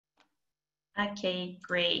Okay,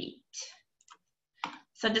 great.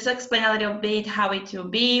 So just to explain a little bit how it will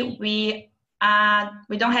be, we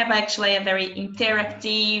don't have actually a very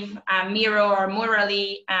interactive mirror or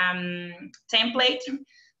murally template.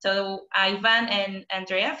 So Ivan and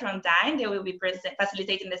Andrea from Dyn, they will be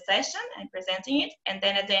facilitating the session and presenting it. And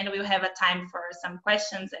then at the end, we'll have a time for some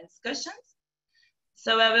questions and discussions.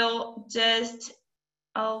 So I will just,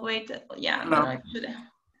 I'll wait. Yeah, hello.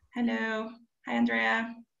 Hello. Hi,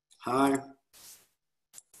 Andrea. Hi.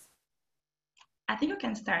 I think we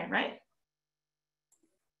can start, right?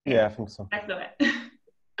 Yeah, I think so. Let's do it.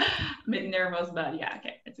 I'm a bit nervous, but yeah,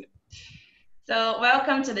 okay, let's go. So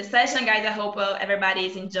welcome to the session, guys. I hope everybody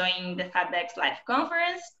is enjoying the Fab Labs live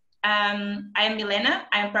conference. I am Milena.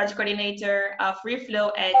 I am project coordinator of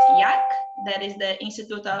REFLOW at IAC, that is the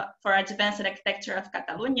Institute for Advanced Architecture of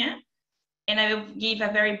Catalonia. And I will give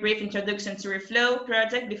a very brief introduction to REFLOW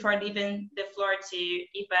project before leaving the floor to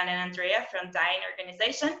Ivan and Andrea from Dyn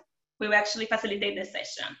organization. We will actually facilitate the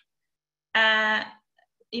session.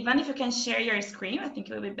 Ivan, if you can share your screen, I think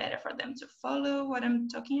it will be better for them to follow what I'm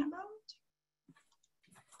talking about.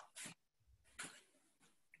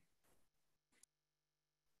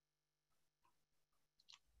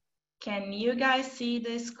 Can you guys see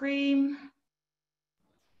the screen?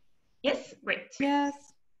 Yes, great. Yes.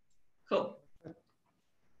 Cool.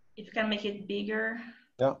 If you can make it bigger.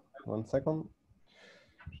 Yeah, 1 second.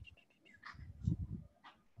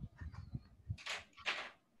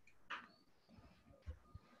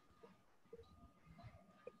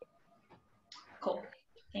 Cool,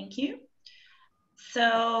 thank you.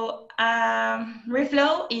 So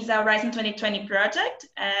REFLOW is a Horizon 2020 project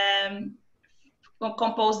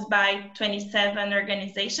composed by 27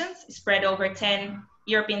 organizations spread over 10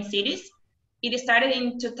 European cities. It started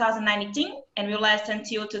in 2019 and will last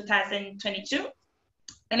until 2022.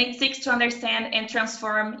 And it seeks to understand and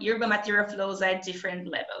transform urban material flows at different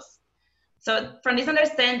levels. So from this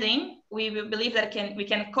understanding, we believe that we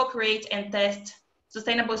can co-create and test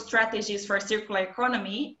sustainable strategies for circular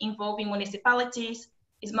economy involving municipalities,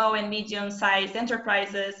 small and medium-sized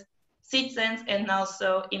enterprises, citizens, and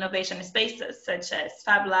also innovation spaces such as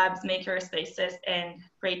Fab Labs, maker spaces, and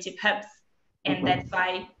creative hubs. And that's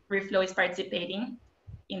why REFLOW is participating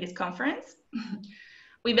in this conference.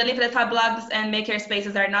 We believe that Fab Labs and maker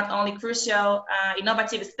spaces are not only crucial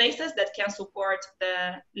innovative spaces that can support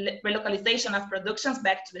the relocalization of productions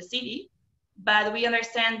back to the city, but we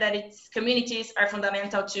understand that its communities are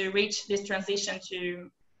fundamental to reach this transition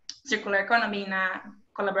to circular economy in a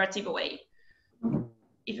collaborative way.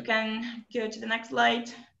 If you can go to the next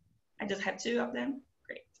slide. I just have 2 of them.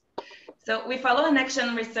 Great. So we follow an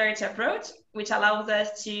action research approach, which allows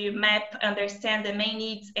us to map, understand the main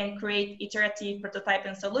needs, and create iterative prototype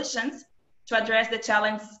and solutions to address the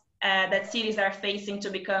challenge that cities are facing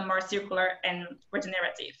to become more circular and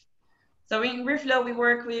regenerative. So in REFLOW, we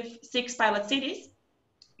work with 6 pilot cities.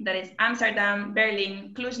 That is Amsterdam,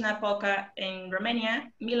 Berlin, Cluj-Napoca in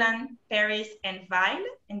Romania, Milan, Paris, and Weil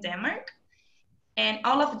in Denmark. And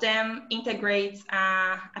all of them integrate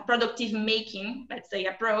a productive making, let's say,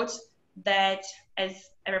 approach that, as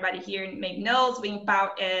everybody here may knows,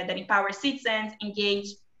 that empowers citizens, engage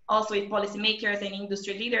also with policymakers and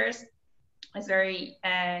industry leaders as very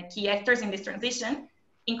key actors in this transition,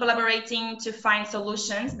 in collaborating to find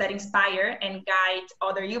solutions that inspire and guide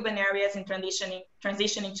other urban areas in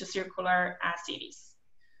transitioning to circular cities.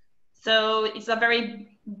 So it's a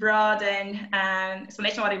very broad and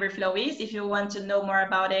explanation what REFLOW is. If you want to know more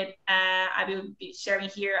about it, I will be sharing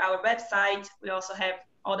here our website. We also have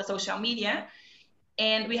all the social media.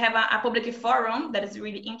 And we have a public forum that is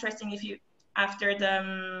really interesting. If you, after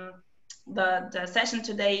the session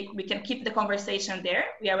today, we can keep the conversation there.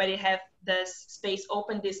 We already have the space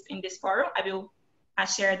open in this forum. I will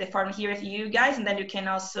share the forum here with you guys, and then you can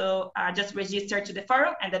also just register to the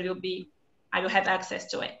forum, and that I will have access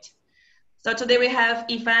to it. So today we have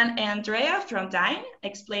Ivan and Andrea from Dyn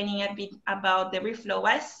explaining a bit about the REFLOW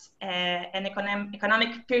OS, an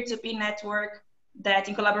economic peer-to-peer network that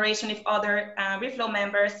in collaboration with other REFLOW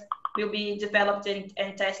members will be developed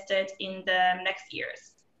and tested in the next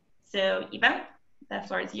years. So Ivan, the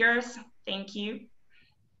floor is yours. Thank you.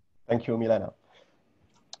 Thank you, Milena.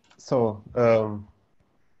 So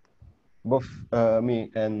both me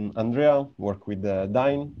and Andrea work with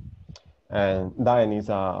Dyn. And Dyn is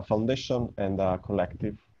a foundation and a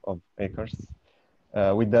collective of makers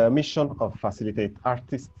with the mission of facilitate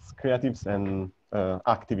artists, creatives, and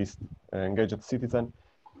activists, engaged citizens,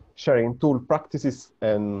 sharing tool practices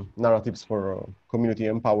and narratives for community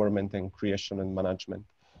empowerment and creation and management.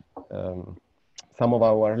 Some of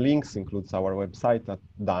our links includes our website at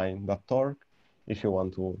dyn.org If you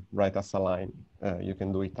want to write us a line, you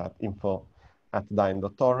can do it at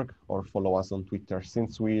info@dyn.org or follow us on Twitter.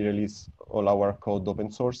 Since we release all our code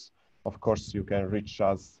open source, of course, you can reach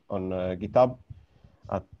us on GitHub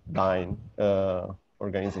at Dyn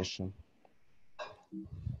organization.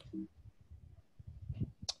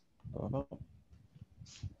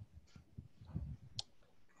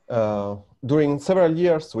 During several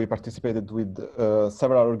years, we participated with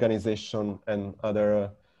several organizations and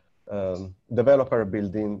other developer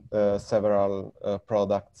building several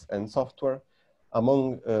products and software.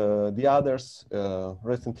 Among the others,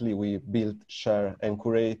 recently we built, share, and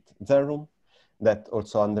curate Zerum, that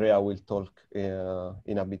also Andrea will talk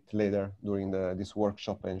in a bit later during this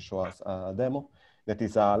workshop and show us a demo. That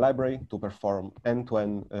is a library to perform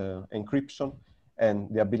end-to-end encryption and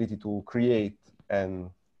the ability to create and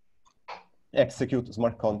execute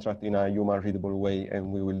smart contract in a human readable way, and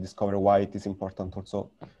we will discover why it is important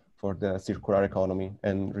also for the circular economy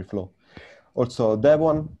and REFLOW. Also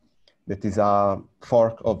Debian, that is a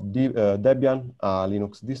fork of Debian, a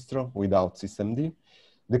Linux distro without systemd.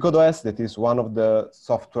 The CodeOS, that is one of the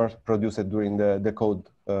software produced during the Code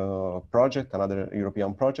project, another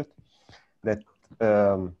European project, that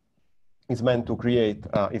is meant to create,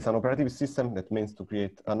 it's an operating system that means to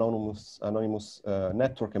create anonymous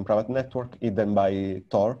network and private network hidden by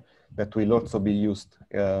Tor that will also be used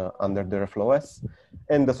under the REFLOW OS,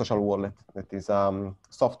 and the social wallet, that is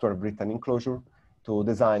software written in Clojure to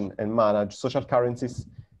design and manage social currencies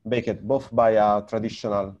backed both by a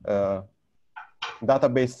traditional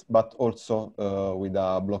database, but also with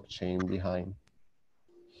a blockchain behind.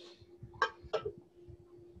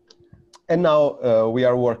 And now we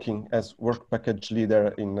are working as work package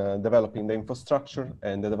leader in developing the infrastructure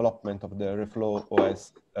and the development of the REFLOW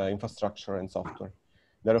OS infrastructure and software.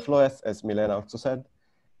 The REFLOW OS, as Milena also said,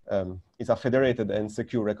 is a federated and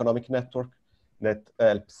secure economic network that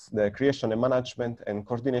helps the creation and management and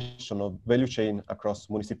coordination of value chain across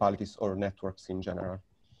municipalities or networks in general.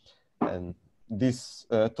 And this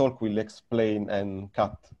talk will explain and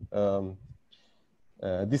cut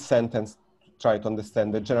this sentence, try to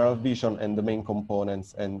understand the general vision and the main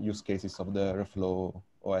components and use cases of the REFLOW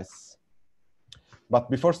OS.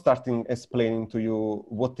 But before starting explaining to you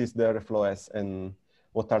what is the REFLOW OS and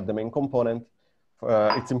what are the main components,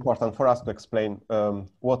 it's important for us to explain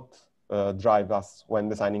what drives us when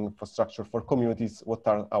designing infrastructure for communities, what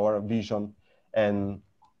are our vision and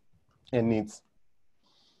needs.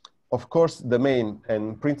 Of course, the main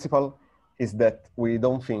and principal is that we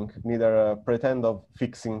don't think, neither pretend of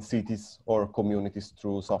fixing cities or communities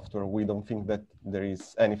through software. We don't think that there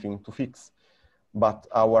is anything to fix, but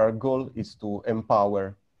our goal is to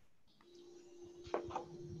empower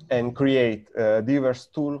and create a diverse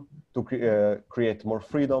tool to create more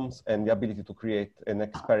freedoms and the ability to create an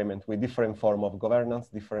experiment with different form of governance,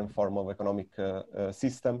 different form of economic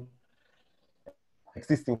system,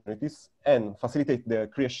 existing communities, and facilitate the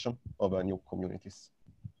creation of new communities.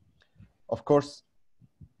 Of course,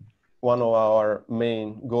 one of our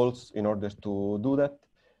main goals in order to do that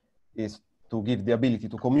is to give the ability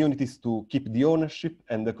to communities to keep the ownership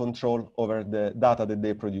and the control over the data that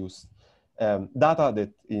they produce. Data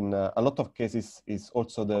that in a lot of cases is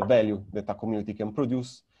also the value that a community can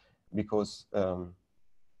produce, because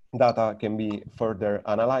data can be further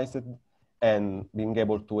analyzed and being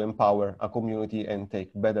able to empower a community and take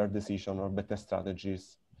better decisions or better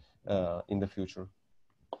strategies in the future.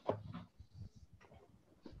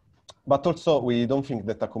 But also, we don't think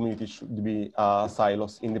that a community should be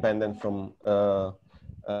silos, independent from the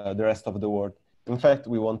rest of the world. In fact,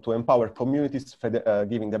 we want to empower communities,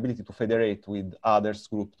 giving the ability to federate with others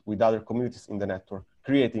groups, with other communities in the network,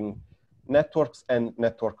 creating networks and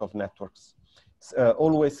network of networks.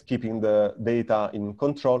 Always keeping the data in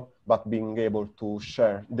control, but being able to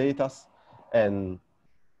share data and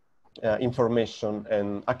information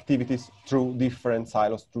and activities through different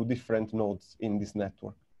silos, through different nodes in this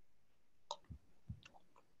network.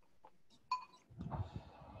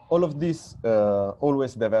 All of this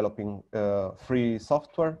always developing free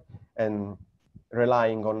software and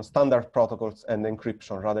relying on standard protocols and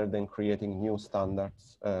encryption rather than creating new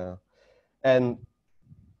standards, and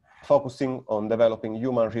focusing on developing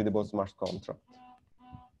human readable smart contracts.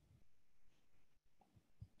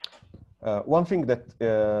 One thing that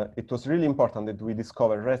it was really important that we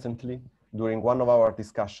discovered recently during one of our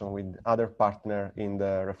discussions with other partners in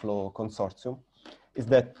the REFLOW consortium is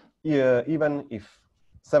that even if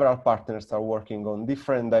several partners are working on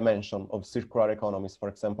different dimensions of circular economies, for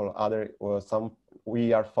example,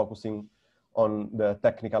 we are focusing on the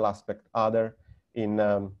technical aspect, other in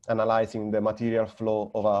analyzing the material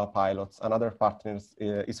flow of pilots. Another partner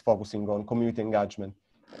is focusing on community engagement,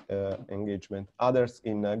 others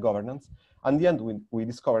in governance. And in the end, we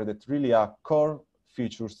discovered that really a core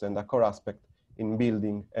features and a core aspect in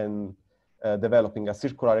building and developing a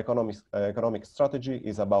circular economic strategy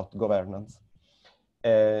is about governance.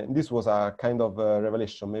 This was a kind of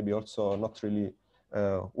revelation, maybe also not really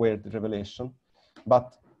weird revelation,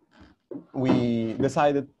 but we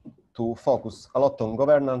decided to focus a lot on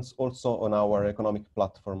governance also on our economic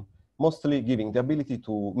platform, mostly giving the ability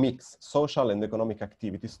to mix social and economic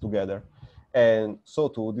activities together. And so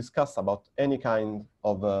to discuss about any kind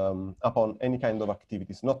of, upon any kind of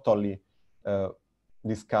activities, not only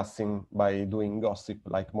discussing by doing gossip,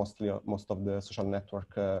 like most of the social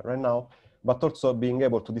network right now, but also being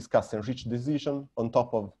able to discuss and reach decision on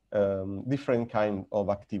top of different kind of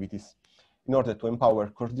activities in order to empower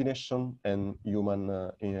coordination and human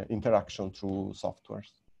interaction through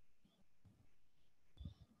softwares.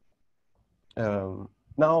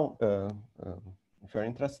 Now, if you're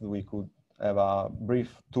interested, we could have a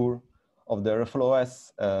brief tour of the REFLOW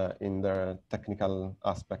OS in their technical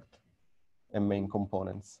aspect and main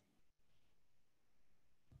components.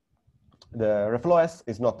 The REFLOW OS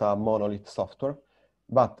is not a monolith software,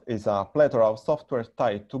 but is a plethora of software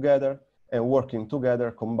tied together and working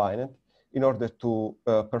together, combined, in order to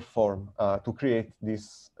to create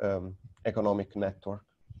this economic network.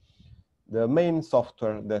 The main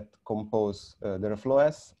software that compose the REFLOW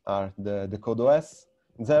OS are the Code OS,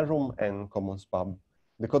 Zenroom, and CommonsPub.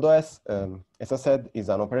 The Code OS, as I said, is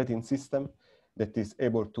an operating system that is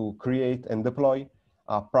able to create and deploy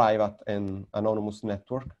a private and anonymous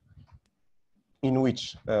network in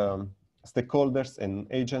which stakeholders and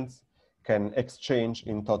agents can exchange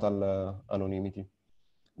in total anonymity.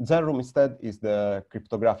 Zenroom instead is the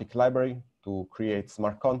cryptographic library to create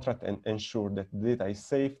smart contract and ensure that data is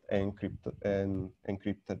safe and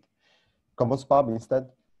encrypted. CommonsPub instead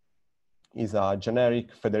is a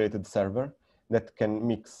generic federated server that can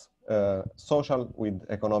mix social with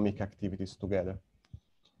economic activities together.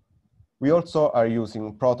 We also are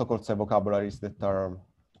using protocols and vocabularies that are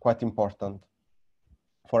quite important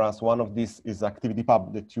for us. One of these is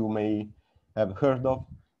ActivityPub that you may have heard of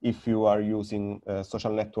if you are using a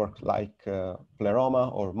social network like Pleroma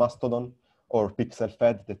or Mastodon, or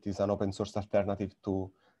PixelFed, that is an open source alternative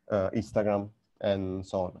to Instagram and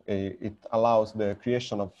so on. It allows the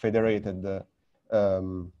creation of federated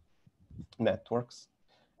networks.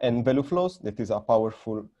 And ValueFlows, that is a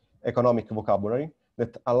powerful economic vocabulary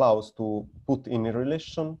that allows to put in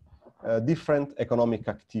relation different economic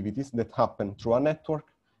activities that happen through a network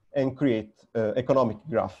and create economic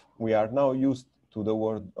graph. We are now used to the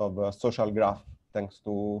word of social graph thanks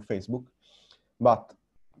to Facebook, but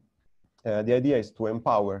the idea is to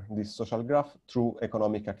empower this social graph through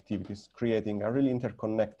economic activities, creating a really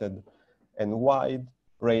interconnected and wide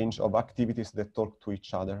range of activities that talk to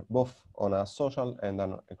each other, both on a social and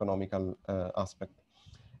an economical aspect.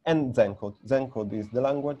 And Zencode. Zencode is the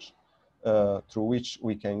language through which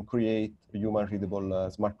we can create a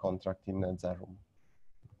human-readable smart contract in Zenroom.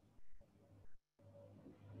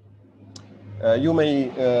 You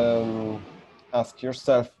may ask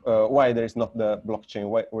yourself why there is not the blockchain.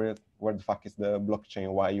 Where the fuck is the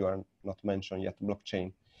blockchain? Why you are not mentioned yet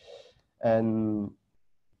blockchain? And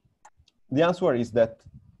the answer is that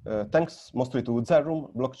thanks mostly to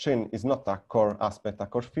Zenroom, blockchain is not a core aspect, a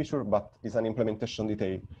core feature, but is an implementation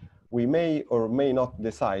detail. We may or may not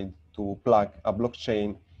decide to plug a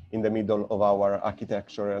blockchain in the middle of our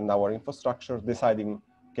architecture and our infrastructure, deciding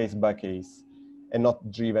case by case, and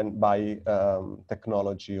not driven by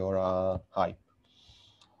technology or hype.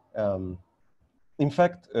 In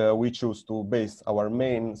fact, we choose to base our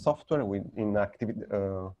main software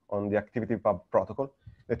on the ActivityPub protocol,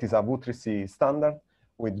 that is a W3C standard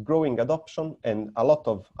with growing adoption and a lot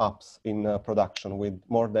of apps in production with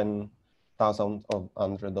more than thousands of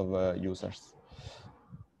hundreds of users.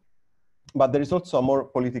 But there is also a more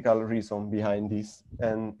political reason behind this,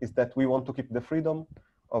 and is that we want to keep the freedom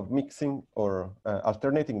of mixing or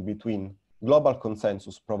alternating between global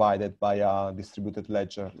consensus provided by a distributed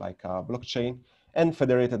ledger like a blockchain and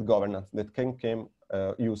federated governance that can come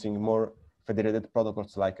using more federated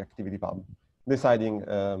protocols like ActivityPub, deciding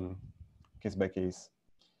case by case.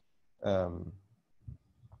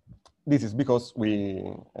 This is because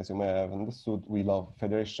we, as you may have understood, we love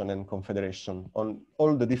federation and confederation on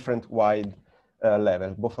all the different wide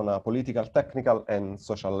levels, both on a political, technical, and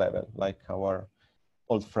social level, like our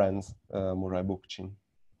old friends, Murray Bookchin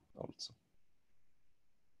also.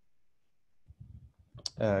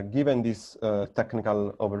 Given this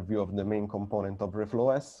technical overview of the main component of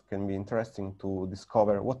REFLOW OS, can be interesting to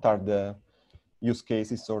discover what are the use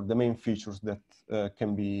cases or the main features that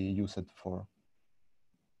can be used for.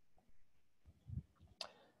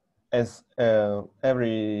 As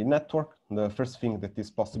every network, the first thing that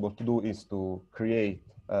is possible to do is to create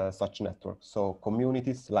such networks. So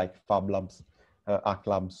communities like Fab Labs, Hack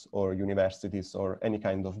Labs, or universities, or any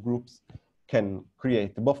kind of groups can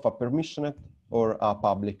create both a permissioned or a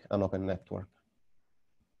public and open network.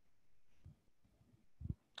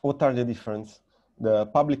 What are the differences? The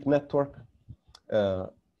public network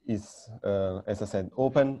is, as I said,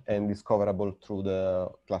 open and discoverable through the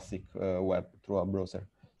classic web, through a browser.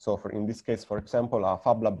 So in this case, for example, a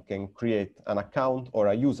Fab Lab can create an account, or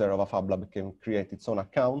a user of a Fab Lab can create its own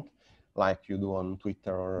account, like you do on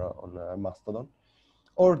Twitter or on Mastodon,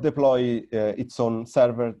 or deploy its own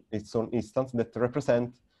server, its own instance that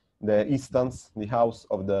represent the instance, the house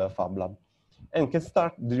of the Fab Lab, and can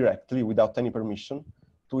start directly without any permission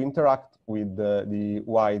to interact with the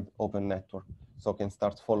wide open network. So can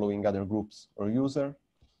start following other groups or users,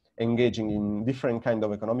 engaging in different kind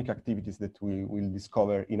of economic activities that we will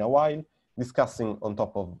discover in a while, discussing on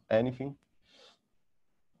top of anything.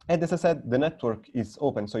 And as I said, the network is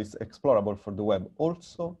open, so it's explorable for the web,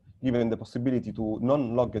 also giving the possibility to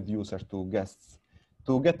non-logged users, to guests,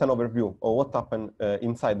 to get an overview of what happened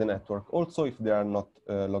inside the network, also if they are not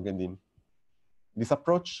logged in. This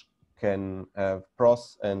approach can have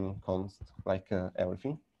pros and cons, like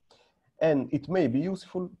everything. And it may be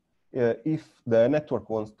useful if the network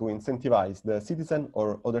wants to incentivize the citizen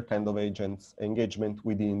or other kind of agents engagement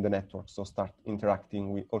within the network, so start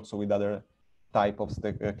interacting with, also with other type of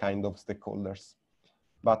kind of stakeholders.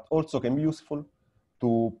 But also can be useful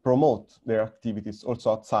to promote their activities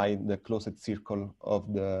also outside the closed circle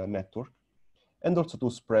of the network, and also to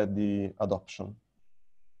spread the adoption.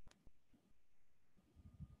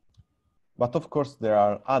 But of course, there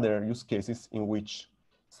are other use cases in which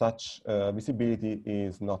such visibility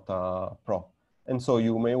is not a pro. And so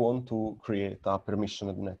you may want to create a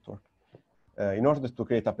permissioned network. In order to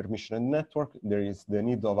create a permissioned network, there is the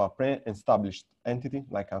need of a pre-established entity,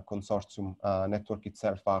 like a consortium, a network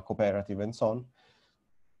itself, a cooperative, and so on,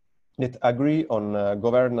 that agree on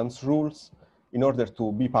governance rules in order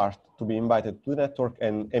to be invited to the network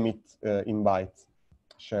and emit invites,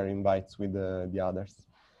 share invites with the others.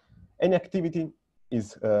 Any activity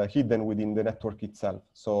is hidden within the network itself,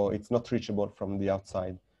 so it's not reachable from the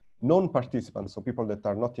outside. Non-participants, so people that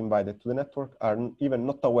are not invited to the network, are even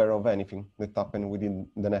not aware of anything that happened within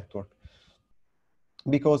the network,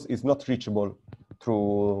 because it's not reachable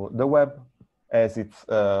through the web as it's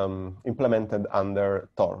implemented under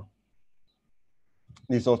Tor.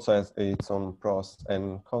 This also has its own pros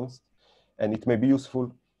and cons, and it may be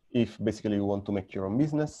useful if basically you want to make your own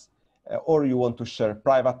business, or you want to share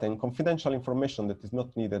private and confidential information that is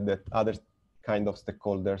not needed, that other kind of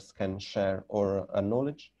stakeholders can share or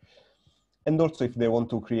acknowledge. And also if they want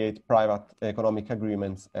to create private economic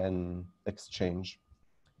agreements and exchange.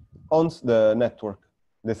 Once the network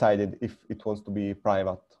decided if it wants to be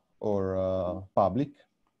private or public,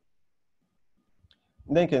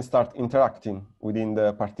 they can start interacting within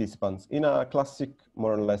the participants in a classic,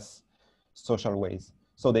 more or less, social ways.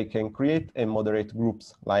 So they can create and moderate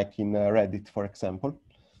groups, like in Reddit, for example.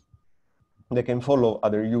 They can follow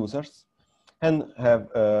other users and have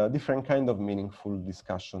a different kind of meaningful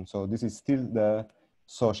discussion. So this is still the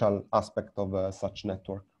social aspect of such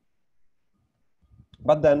network.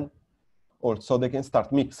 But then also they can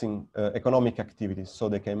start mixing economic activities, so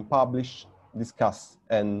they can publish, discuss,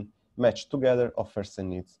 and match together offers and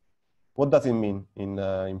needs. What does it mean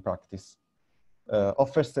in practice?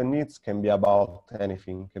 Offers and needs can be about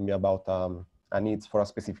anything. Can be about a need for a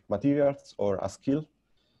specific materials or a skill,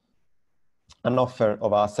 an offer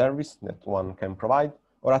of a service that one can provide,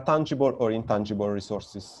 or a tangible or intangible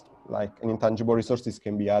resources. Like an intangible resources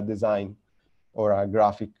can be a design or a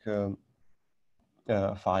graphic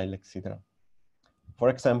file, etc. For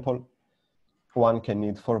example, one can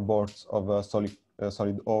need 4 boards of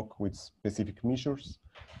solid oak with specific measures,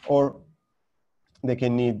 or they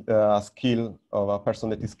can need a skill of a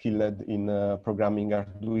person that is skilled in programming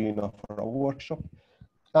Arduino for a workshop.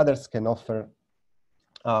 Others can offer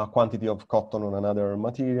a quantity of cotton on another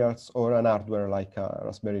materials, or an hardware like a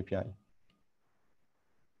Raspberry Pi.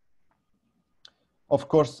 Of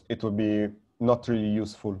course, it would be not really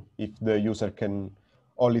useful if the user can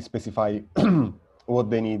only specify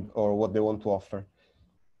what they need or what they want to offer.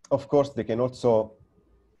 Of course, they can also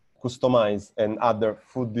customize and add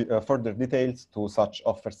further details to such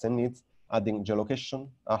offers and needs, adding geolocation,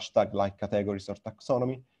 hashtag like categories or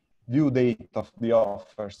taxonomy, due date of the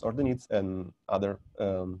offers or the needs, and other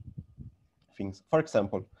things. For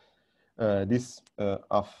example, this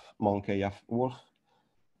half monkey, half wolf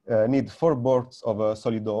need 4 boards of a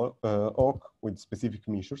solid oak with specific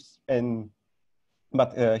measures,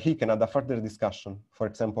 but he can add a further discussion. For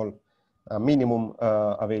example, a minimum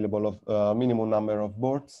available of minimum number of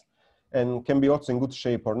boards, and can be also in good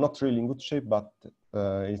shape or not really in good shape, but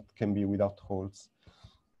it can be without holes.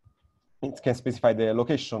 It can specify the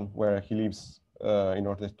location where he lives in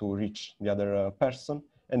order to reach the other person,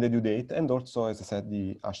 and the due date, and also, as I said,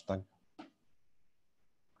 the hashtag.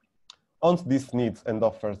 Once these needs and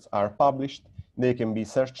offers are published, they can be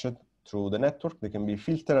searched through the network. They can be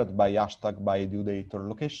filtered by hashtag, by due date or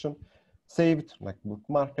location, saved, like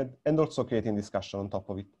bookmarked, and also creating discussion on top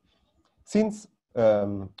of it. Since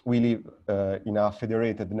we live in a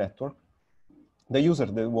federated network, the user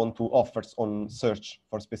that want to offers on search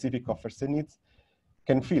for specific offers and needs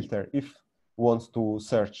can filter if wants to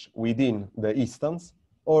search within the instance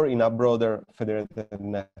or in a broader federated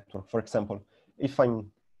network. For example, if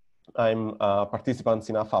I'm participants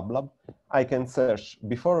in a Fab Lab, I can search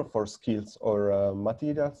before for skills or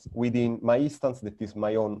materials within my instance that is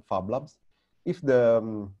my own Fab Labs. If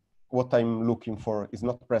the what I'm looking for is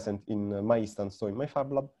not present in my instance, so in my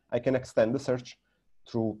Fab Lab, I can extend the search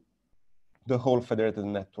through the whole federated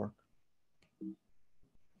network.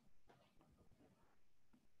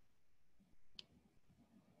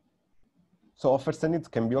 So offers and needs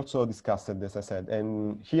can be also discussed, as I said,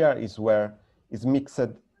 and here is where is mixed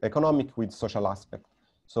economic with social aspect.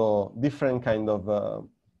 So different kind of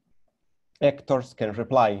actors can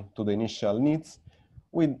reply to the initial needs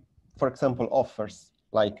with, for example, offers.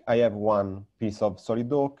 Like I have one piece of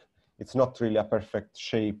solid oak. It's not really a perfect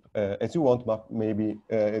shape as you want, but maybe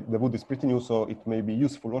the wood is pretty new, so it may be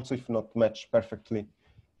useful also if not match perfectly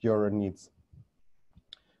your needs.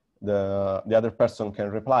 The other person can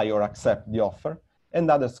reply or accept the offer, and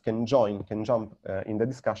others can jump in the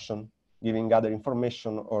discussion, giving other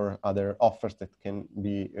information or other offers that can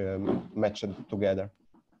be matched together.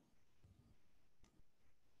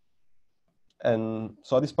 And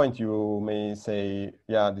so at this point, you may say,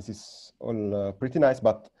 yeah, this is all pretty nice,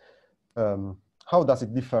 but how does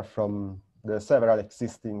it differ from the several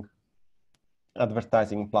existing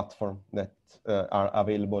advertising platforms that are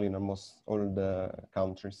available in almost all the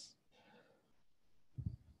countries?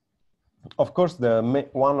 Of course,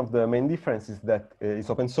 one of the main differences is that it's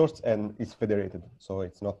open source and is federated. So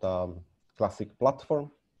it's not a classic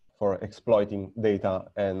platform for exploiting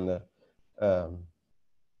data and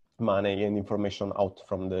money and information out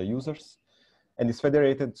from the users. And it's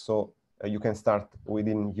federated, so you can start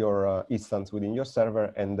within your instance, within your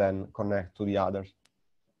server, and then connect to the others.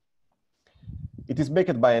 It is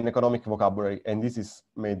backed by an economic vocabulary, and this is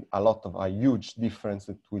made a huge difference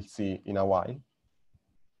that we'll see in a while.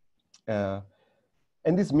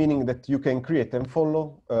 And this meaning that you can create and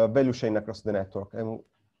follow a value chain across the network. And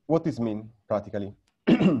what does this mean practically?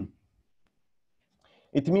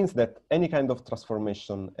 It means that any kind of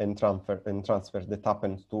transformation and transfer that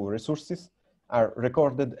happens to resources are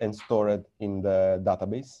recorded and stored in the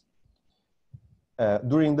database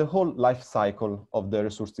during the whole life cycle of the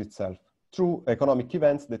resource itself through economic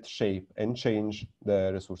events that shape and change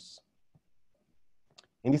the resource.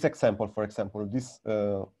 In this example, for example, this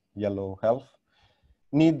yellow elf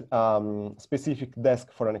need specific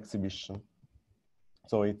desk for an exhibition.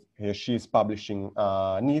 So she is publishing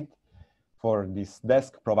a need for this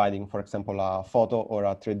desk, providing, for example, a photo or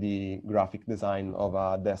a 3D graphic design of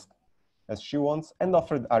a desk as she wants, and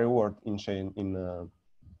offered a reward in chain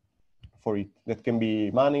for it. That can be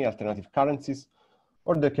money, alternative currencies,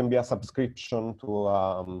 or there can be a subscription to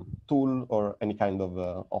a tool or any kind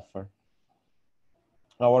of offer.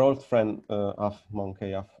 Our old friend, half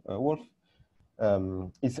monkey, half wolf,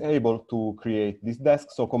 is able to create this desk,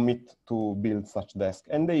 so commit to build such desk,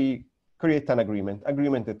 and they create an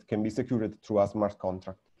agreement that can be secured through a smart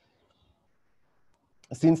contract.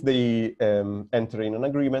 Since they enter in an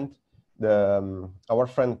agreement, our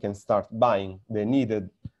friend can start buying the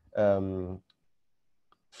needed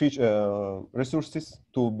resources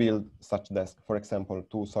to build such desk. For example,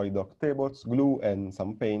 2 solid oak tables, glue, and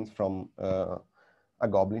some paint from a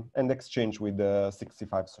goblin, and exchange with the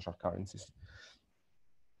 65 social currencies.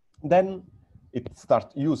 Then it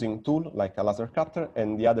starts using tool like a laser cutter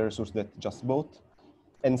and the other resource that just bought,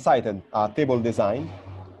 and cited a table design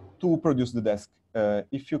to produce the desk.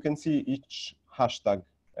 If you can see, each hashtag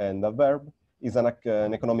and a verb is an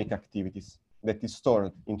economic activities that is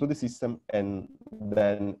stored into the system, and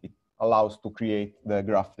then it allows to create the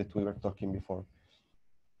graph that we were talking before.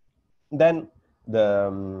 Then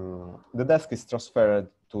the desk is transferred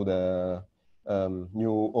to the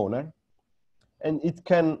new owner, and it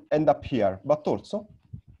can end up here. But also,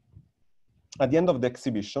 at the end of the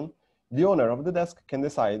exhibition, the owner of the desk can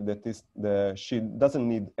decide that she doesn't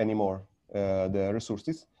need anymore the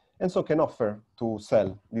resources, and so can offer to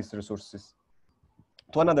sell these resources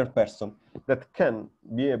to another person that can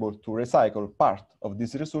be able to recycle part of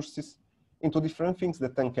these resources into different things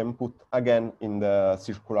that then can put again in the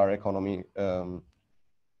circular economy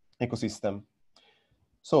ecosystem.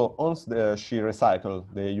 So once she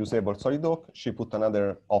recycled the usable solid oak, she put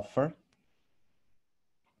another offer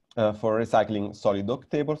for recycling solid oak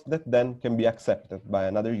tables that then can be accepted by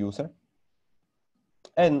another user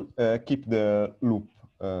and keep the loop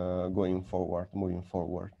moving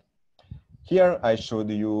forward. Here I showed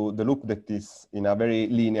you the loop that is in a very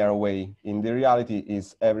linear way. In the reality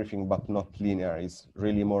is everything but not linear. It's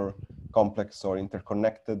really more complex or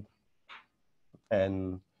interconnected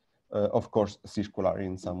and of course circular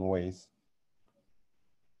in some ways.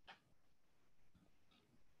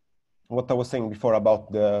 What I was saying before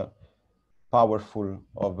about the powerful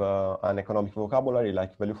of an economic vocabulary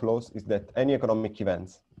like value flows is that any economic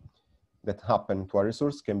events that happen to a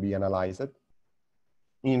resource can be analyzed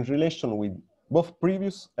in relation with both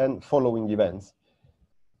previous and following events,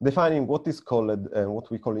 defining what is called,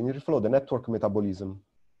 what we call in REFLOW, the network metabolism.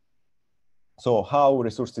 So how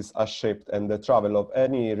resources are shaped and the travel of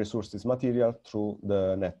any resources material through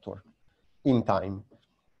the network in time,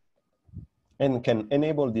 and can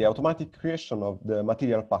enable the automatic creation of the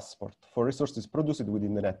material passport for resources produced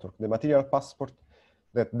within the network. The material passport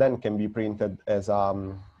that then can be printed as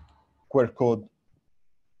a QR code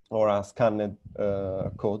or a scanned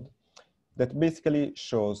code that basically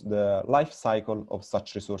shows the life cycle of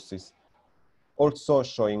such resources, also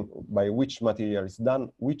showing by which material is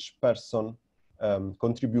done, which person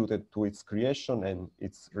contributed to its creation and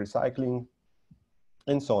its recycling,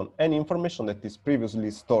 and so on. Any information that is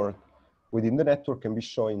previously stored within the network can be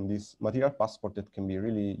shown in this material passport that can be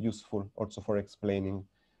really useful also for explaining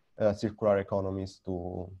circular economies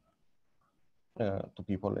to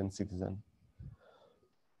people and citizens.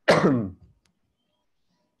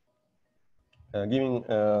 Giving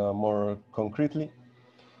more concretely,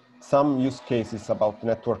 some use cases about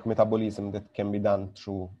network metabolism that can be done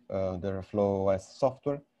through the REFLOW OS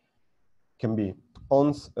software can be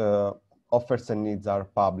once offers and needs are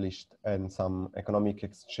published and some economic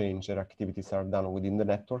exchange or activities are done within the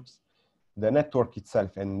networks. The network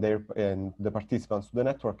itself and the participants to the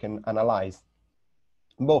network can analyze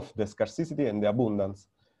both the scarcity and the abundance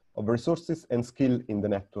of resources and skill in the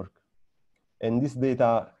network. And this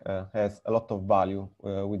data has a lot of value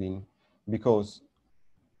within, because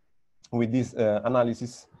with this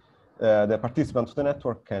analysis, the participants to the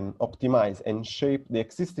network can optimize and shape the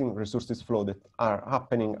existing resources flow that are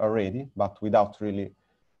happening already, but without really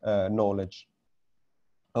knowledge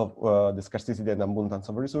of the scarcity and abundance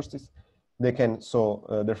of resources. They can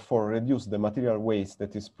therefore reduce the material waste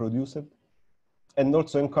that is produced and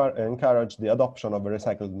also encourage the adoption of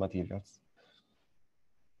recycled materials.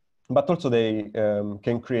 But also they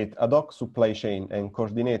can create ad hoc supply chain and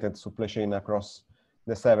coordinated supply chain across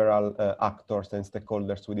the several actors and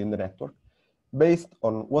stakeholders within the network, based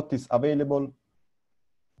on what is available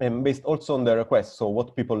and based also on the requests, so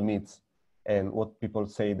what people need and what people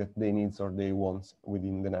say that they need or they want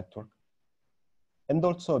within the network. And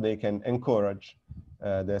also they can encourage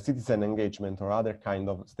the citizen engagement or other kind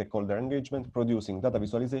of stakeholder engagement, producing data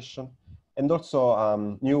visualization and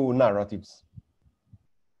also new narratives,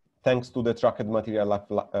 thanks to the tracked material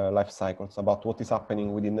life cycles about what is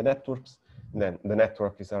happening within the networks. Then the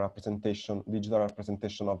network is a representation, digital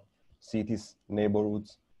representation of cities,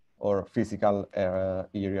 neighborhoods, or physical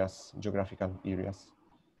areas, geographical areas.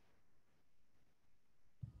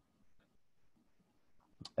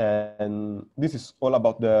 And this is all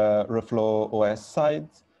about the REFLOW OS side.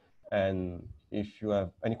 And if you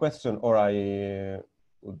have any question, or I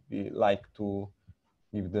would like to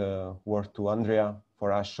give the word to Andrea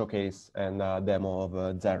for a showcase and a demo of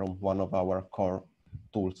Zerum, one of our core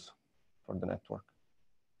tools for the network.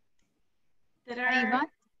 There are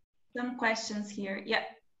some questions here. Yeah,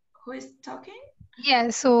 who is talking? Yeah,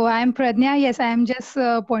 so I'm Pradnya. Yes, I am just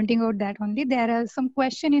pointing out that only. There are some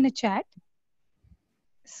question in the chat.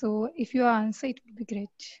 So if you answer, it would be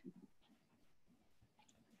great.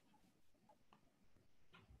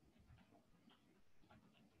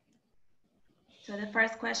 So the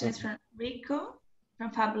first question is from Rico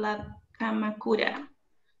from Fab Lab Kamakura.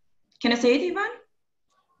 Can you say it, Ivan?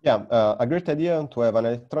 Yeah, a great idea to have an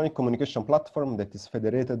electronic communication platform that is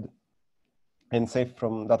federated and safe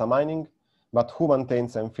from data mining, but who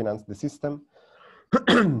maintains and finances the system?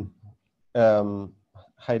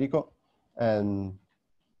 Hi, Rico. And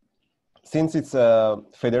since it's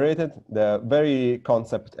federated, the very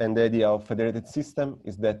concept and the idea of federated system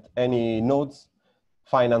is that any nodes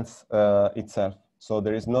finance itself. So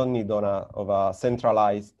there is no need of a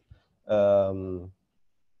centralized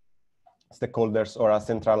stakeholders or a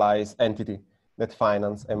centralized entity that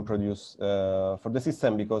finance and produce for the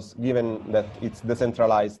system, because given that it's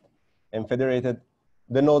decentralized and federated,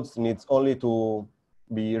 the nodes needs only to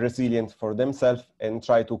be resilient for themselves and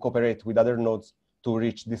try to cooperate with other nodes to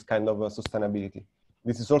reach this kind of sustainability.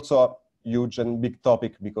 This is also a huge and big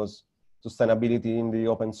topic because sustainability in the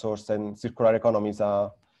open source and circular economy is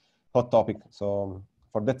a hot topic. So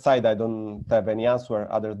for that side, I don't have any answer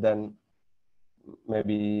other than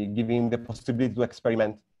maybe giving the possibility to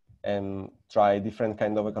experiment and try different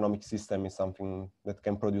kind of economic system is something that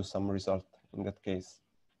can produce some result in that case.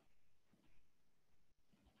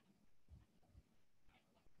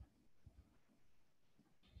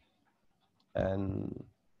 And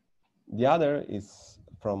the other is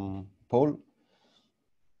from Paul.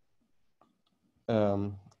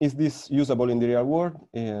 Is this usable in the real world?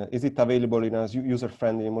 Is it available in a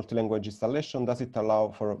user-friendly multi-language installation? Does it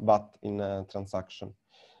allow for VAT in a transaction?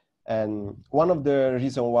 And one of the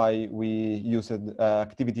reasons why we used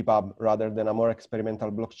ActivityPub rather than a more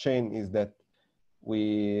experimental blockchain is that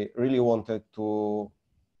we really wanted to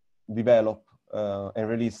develop and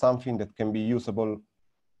release something that can be usable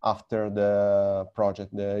after the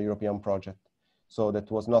project, the European project. So that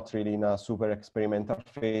was not really in a super experimental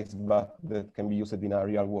phase, but that can be used in a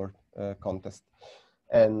real world context.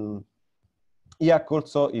 And IAC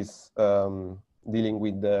also is dealing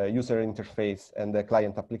with the user interface and the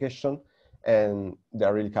client application, and they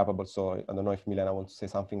are really capable. So I don't know if Milena wants to say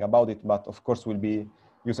something about it, but of course will be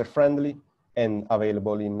user-friendly and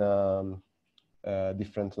available in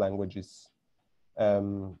different languages.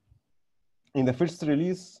 In the first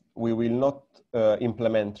release, we will not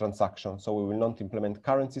implement transactions. So we will not implement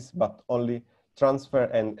currencies, but only transfer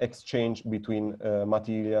and exchange between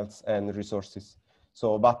materials and resources.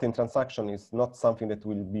 So VAT in transaction is not something that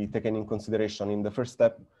will be taken in consideration in the first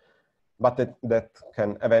step, but that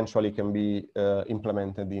can eventually be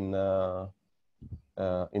implemented in the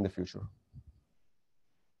future.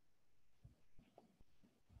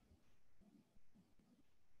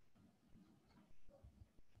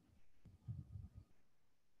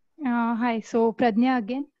 Hi, so Pradnya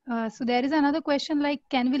again. So there is another question like,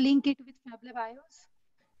 can we link it with Fab Labs?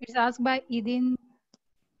 It's asked by Edin.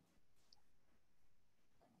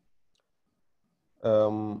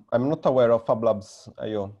 I'm not aware of Fab Labs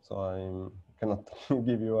IO, so I cannot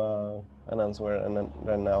give you an answer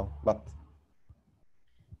right now, but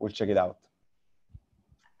we'll check it out.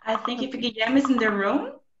 I think if Guillermo is in the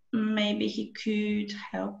room, maybe he could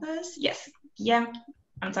help us. Yes, yeah,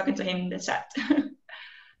 I'm talking to him in the chat.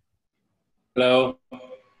 Hello,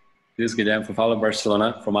 this is Guillermo from Fab Lab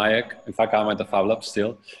Barcelona, from IAC. In fact, I'm at the Fab Lab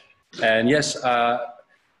still. And yes,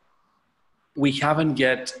 we haven't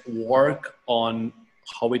yet worked on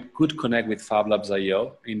how it could connect with Fab Labs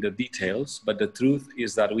IO in the details, but the truth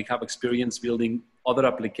is that we have experience building other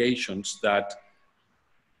applications that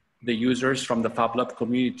the users from the Fab Lab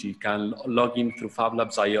community can log in through Fab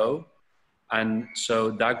Labs IO. And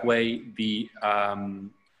so that way, the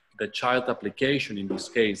child application in this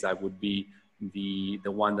case, that would be the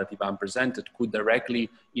one that Ivan presented, could directly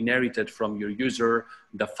inherit it from your user,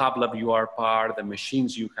 the Fab Lab you are part, the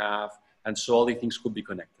machines you have, and so all the things could be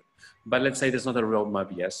connected. But let's say there's not a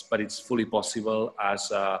roadmap, yes, but it's fully possible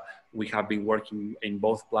as we have been working in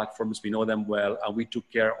both platforms, we know them well, and we took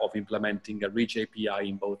care of implementing a rich API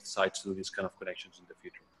in both sides to do these kind of connections in the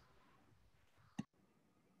future.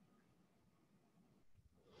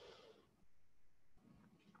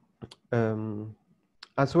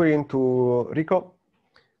 Answering to Rico,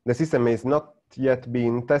 the system is not yet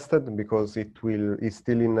being tested because is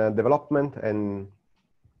still in development, and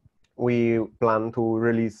we plan to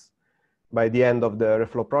release by the end of the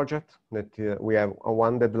REFLOW project. That we have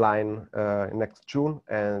one deadline next June,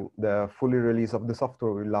 and the fully release of the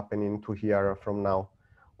software will happen in 2 years from now,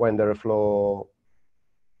 when the REFLOW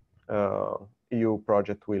EU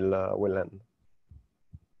project will end.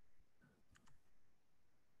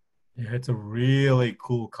 Yeah, it's a really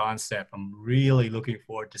cool concept. I'm really looking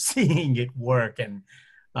forward to seeing it work and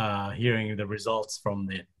hearing the results from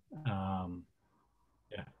it.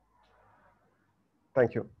 Yeah.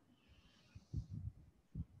 Thank you.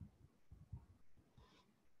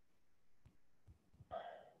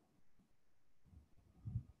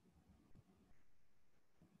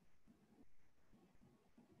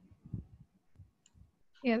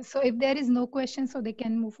 Yeah, so if there is no question, so they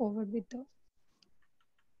can move forward with the.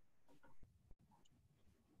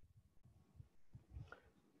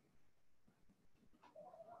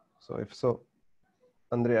 So if so,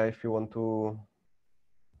 Andrea, if you want to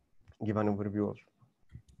give an overview of.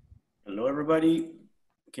 Hello, everybody.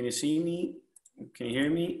 Can you see me? Can you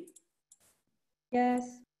hear me?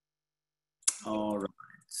 Yes. All right.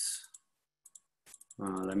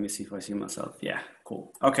 Let me see if I see myself. Yeah,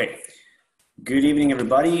 cool. Okay. Good evening,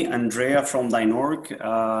 everybody. Andrea from Dynorg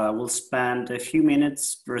will spend a few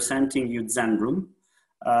minutes presenting you Zenroom.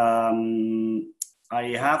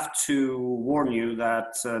 I have to warn you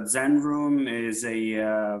that Zenroom is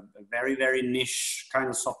a very, very niche kind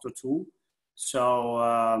of software tool. So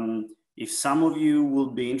if some of you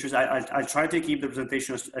will be interested, I'll try to keep the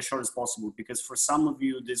presentation as short as possible, because for some of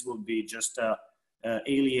you, this will be just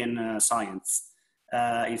alien science.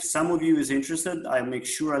 If some of you is interested, I'll make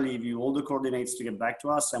sure I leave you all the coordinates to get back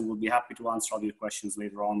to us, and we'll be happy to answer all your questions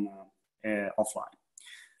later on offline.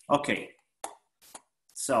 Okay,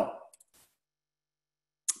 so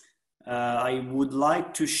I would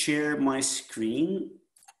like to share my screen.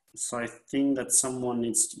 So I think that someone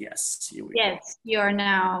needs to, yes, here we go. Yes, you are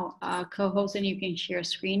now co-host and you can share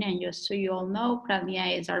screen. And just so you all know,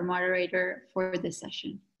 Pradnya is our moderator for this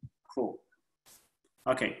session. Cool.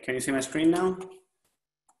 Okay, can you see my screen now?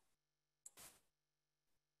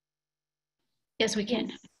 Yes, we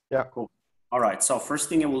can. Yeah, cool. All right. So first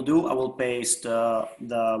thing I will do, I will paste the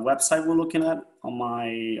website we're looking at on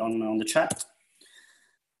on the chat.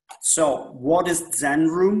 So what is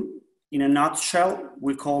Zenroom? In a nutshell,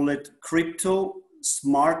 we call it crypto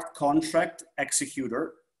smart contract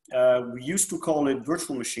executor. We used to call it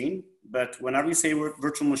virtual machine, but whenever you say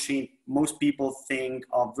virtual machine, most people think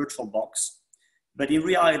of VirtualBox. But in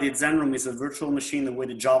reality, Zenroom is a virtual machine the way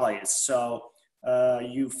the Java is. So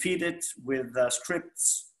you feed it with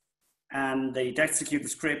scripts, and they execute the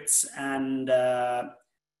scripts, and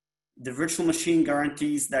the virtual machine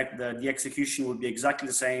guarantees that the execution will be exactly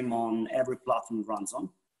the same on every platform it runs on.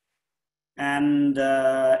 And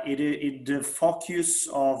the focus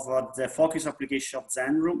application of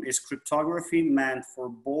Zenroom is cryptography, meant for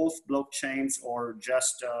both blockchains or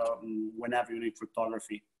just whenever you need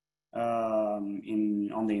cryptography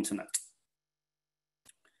on the internet.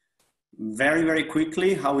 Very, very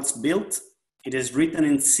quickly, how it's built. It is written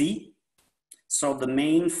in C. So the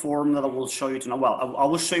main form that I will show you tonight, well, I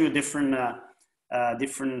will show you different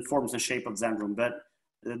forms and shape of Zenroom, but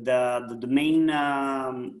the main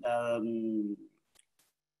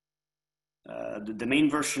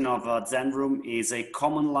version of Zenroom is a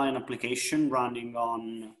command line application running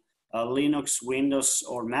on Linux, Windows,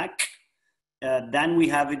 or Mac. Then we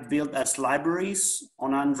have it built as libraries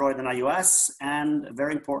on Android and iOS, and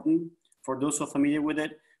very important for those who are familiar with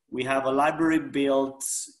it, we have a library built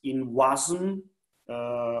in WASM.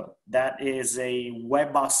 That is a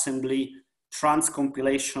WebAssembly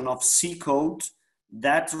transcompilation of C code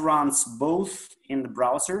that runs both in the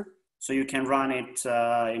browser, so you can run it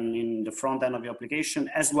in the front end of your application,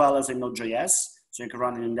 as well as in Node.js, so you can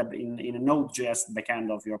run it in a Node.js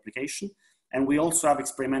backend of your application. And we also have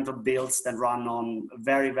experimental builds that run on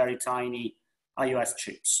very, very tiny iOS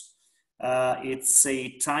chips. It's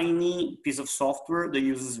a tiny piece of software that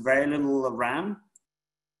uses very little RAM.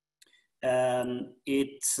 One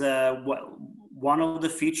of the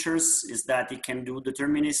features is that it can do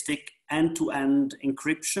deterministic end-to-end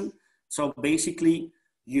encryption. So basically,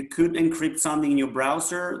 you could encrypt something in your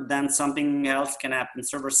browser, then something else can happen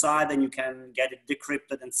server side, and you can get it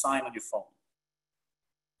decrypted and signed on your phone.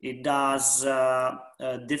 It does a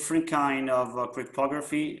different kind of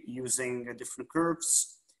cryptography using different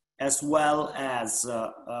curves, as well as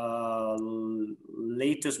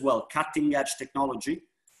latest, cutting edge technology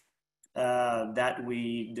that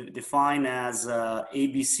we define as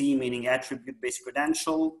ABC, meaning attribute-based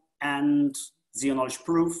credential, and zero-knowledge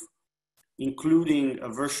proof, including a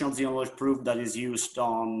version of zero-knowledge proof that is used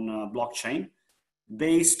on blockchain,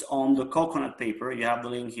 based on the Coconut paper. You have the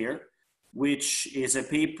link here, which is a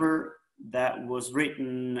paper that was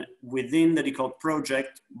written within the Decode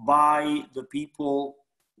project by the people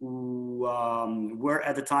who were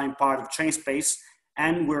at the time part of ChainSpace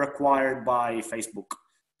and were acquired by Facebook.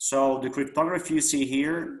 So the cryptography you see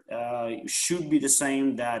here should be the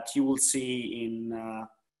same that you will see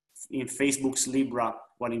in Facebook's Libra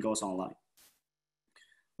when it goes online.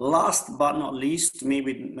 Last but not least,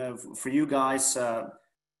 maybe for you guys,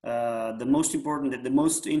 the most important, the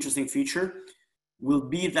most interesting feature will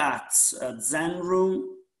be that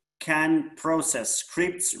Zenroom can process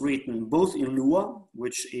scripts written both in Lua,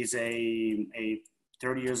 which is a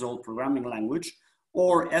 30 years old programming language,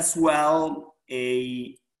 or as well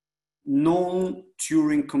a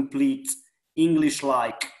non-Turing complete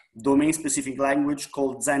English-like domain-specific language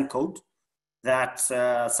called Zencode. That's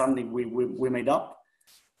something we made up.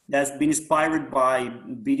 that's been inspired by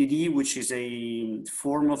BDD, which is a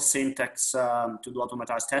form of syntax to do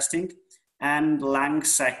automatized testing, and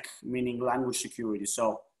LangSec, meaning language security.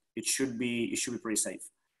 So it should be pretty safe.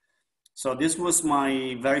 So this was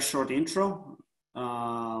my very short intro.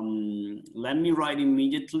 Let me write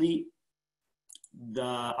immediately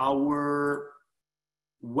our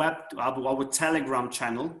Telegram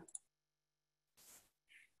channel.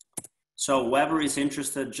 So whoever is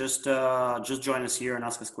interested, just join us here and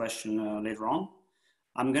ask us a question later on.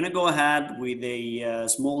 I'm gonna go ahead with a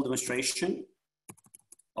small demonstration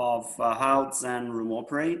of how Zen Room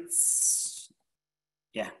operates.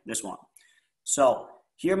 Yeah, this one. So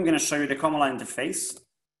here I'm gonna show you the command line interface.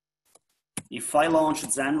 If I launch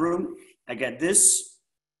Zen Room, I get this.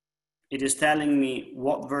 It is telling me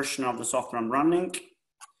what version of the software I'm running.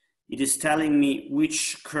 It is telling me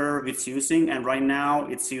which curve it's using, and right now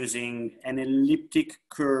it's using an elliptic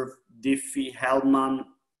curve Diffie-Hellman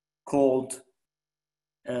called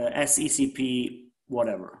SECP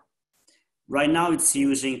whatever. Right now it's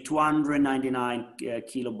using 299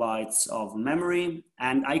 kilobytes of memory,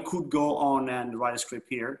 and I could go on and write a script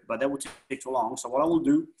here, but that would take too long. So what I will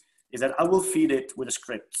do is that I will feed it with a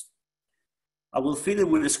script. I will feed it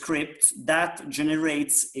with a script that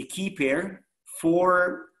generates a key pair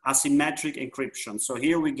for asymmetric encryption. So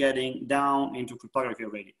here we're getting down into cryptography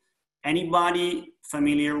already. Anybody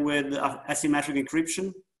familiar with asymmetric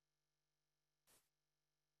encryption?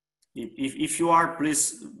 If you are,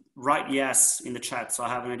 please write yes in the chat so I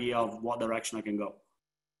have an idea of what direction I can go.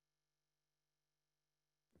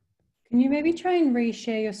 Can you maybe try and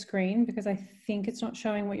reshare your screen, because I think it's not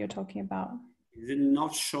showing what you're talking about. Is it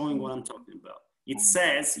not showing what I'm talking about? It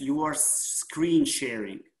says you are screen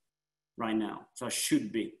sharing right now, so it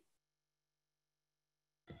should be.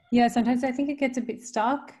 Yeah, sometimes I think it gets a bit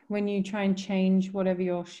stuck when you try and change whatever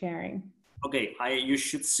you're sharing. Okay, you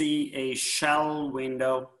should see a shell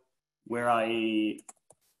window where I'll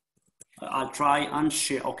try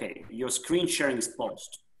unshare. Okay, your screen sharing is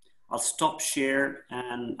paused. I'll stop share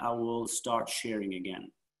and I will start sharing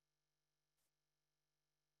again.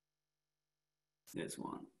 This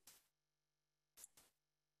one.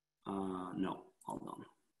 No, hold on.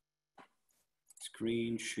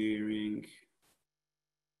 Screen sharing.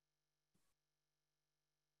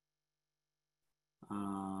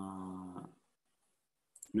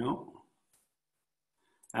 No.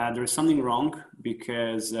 There is something wrong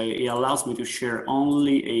because it allows me to share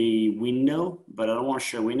only a window, but I don't want to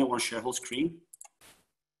share a window, I want to share whole screen.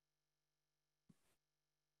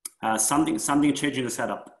 Something changed in the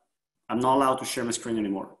setup. I'm not allowed to share my screen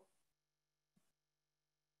anymore.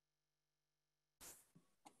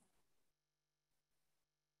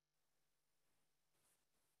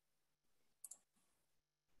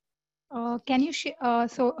 Can you share?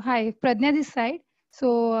 So hi, Pradnya this side.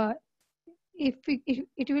 So if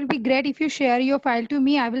it will be great if you share your file to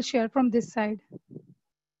me, I will share from this side.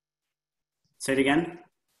 Say it again.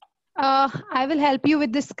 I will help you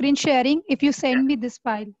with the screen sharing if you send me this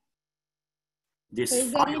file. This so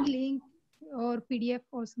is file? there any link or PDF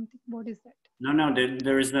or something? What is that? No,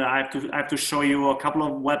 there is no. I have to show you a couple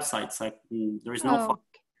of websites. There is no file. Okay.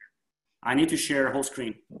 I need to share a whole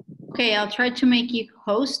screen. Okay, I'll try to make you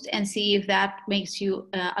host and see if that makes you,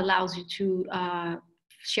 allows you to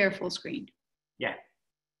share full screen. Yeah.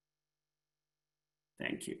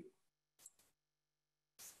 Thank you.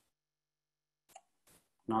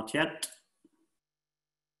 Not yet.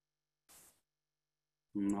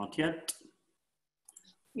 Not yet.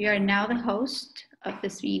 You are now the host of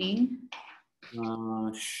this meeting.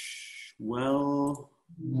 Well,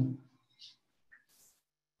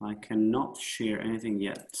 I cannot share anything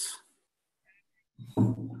yet.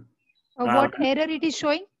 What error it is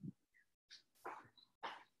showing?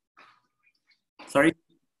 Sorry?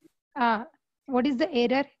 What is the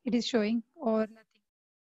error it is showing or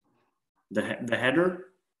nothing? The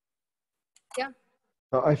header? Yeah.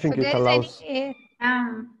 I think so it allows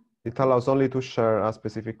It allows only to share a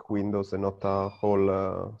specific windows and not a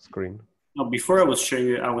whole screen. No, before I was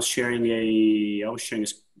sharing a.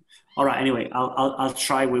 All right. Anyway, I'll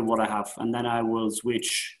try with what I have, and then I will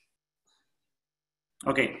switch.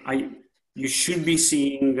 Okay, you should be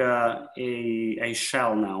seeing a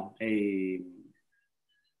shell now, a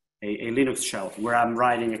Linux shell where I'm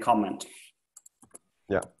writing a comment.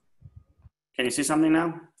 Yeah. Can you see something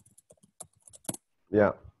now?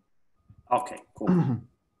 Yeah. Okay, cool.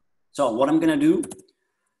 So what I'm gonna do,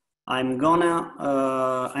 I'm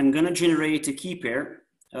gonna generate a key pair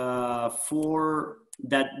for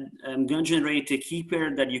that. I'm gonna generate a key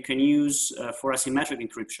pair that you can use for asymmetric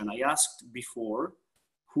encryption. I asked before,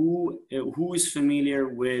 who is familiar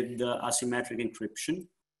with asymmetric encryption?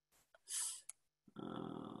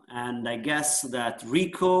 And I guess that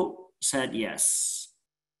Rico said yes.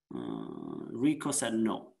 Rico said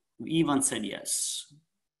no. Ivan said yes.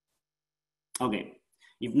 Okay,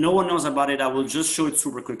 if no one knows about it, I will just show it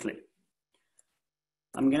super quickly.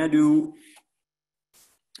 I'm gonna do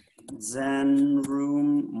Zen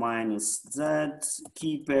room minus z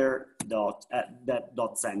keeper dot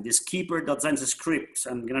zen. This keeper dot zen is a script.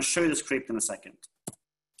 I'm gonna show you the script in a second.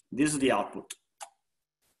 This is the output.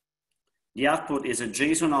 The output is a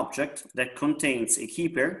JSON object that contains a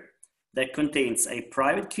keeper, that contains a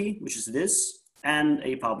private key, which is this, and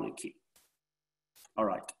a public key. All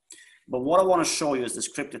right. But what I want to show you is the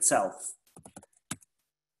script itself,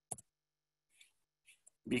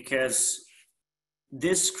 because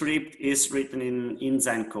this script is written in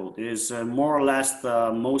Zen code. It is more or less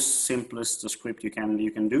the most simplest script you can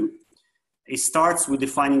do. It starts with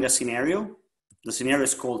defining a scenario. The scenario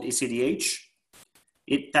is called ECDH.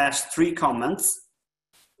 It has 3 comments.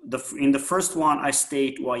 In the first one, I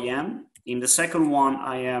state who I am. In the second one,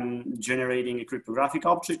 I am generating a cryptographic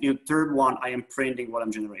object. In the third one, I am printing what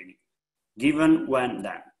I'm generating. Given, when,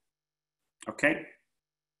 then. Okay?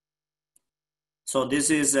 So this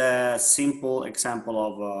is a simple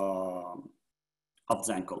example of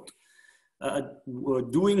Zen code.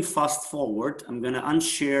 Doing fast forward, I'm gonna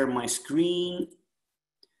unshare my screen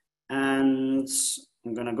and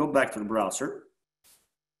I'm gonna go back to the browser.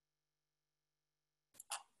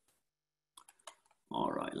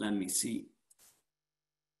 All right, let me see.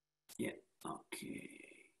 Yeah, okay.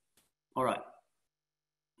 All right.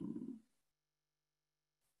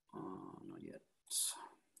 Not yet.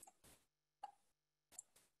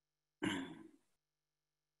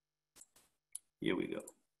 Here we go.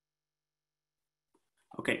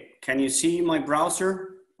 Okay, can you see my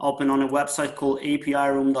browser open on a website called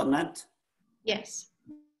apiroom.net? Yes.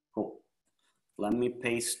 Cool. Let me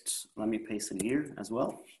paste it here as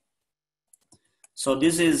well. So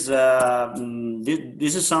this is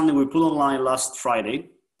something we put online last Friday.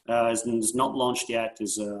 It's not launched yet.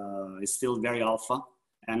 It's still very alpha,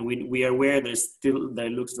 and we are aware that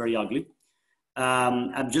it looks very ugly.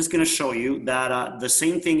 I'm just going to show you that the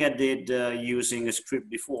same thing I did using a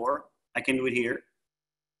script before, I can do it here.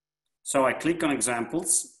 So I click on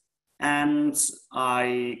examples and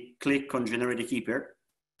I click on generate a keeper.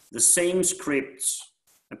 The same script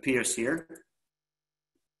appears here.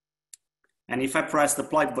 And if I press the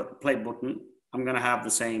play button, I'm going to have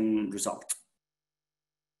the same result.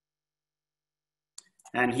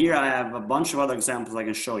 And here I have a bunch of other examples I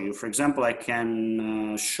can show you. For example, I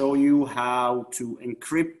can show you how to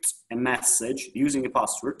encrypt a message using a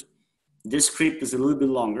password. This script is a little bit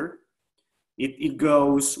longer. It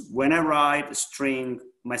goes, when I write a string,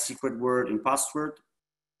 my secret word in password,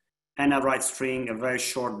 and I write string, a very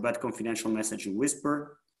short but confidential message in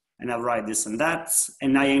Whisper, and I write this and that,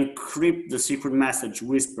 and I encrypt the secret message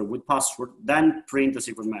Whisper with password, then print the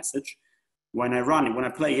secret message. When I run it, when I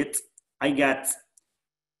play it, I get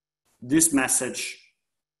this message,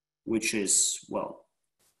 which is, well,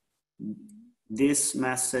 this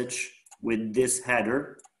message with this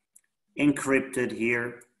header encrypted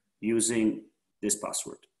here using this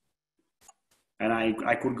password. And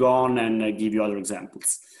I could go on and give you other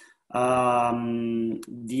examples. The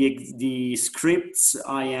scripts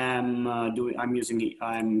I'm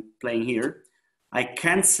playing here, I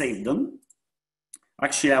can't save them.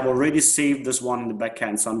 Actually, I've already saved this one in the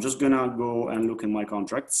backend, so I'm just gonna go and look in my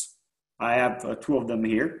contracts. I have 2 of them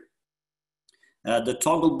here. The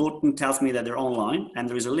toggle button tells me that they're online, and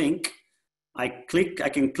there is a link. I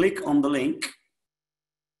can click on the link,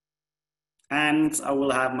 and I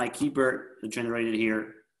will have my keeper generated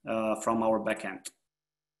here from our backend.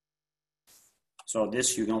 So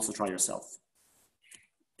this you can also try yourself.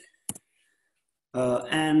 I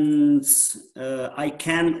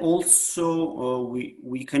can also,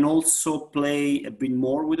 we can also play a bit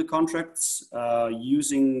more with the contracts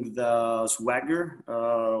using the Swagger.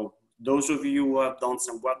 Those of you who have done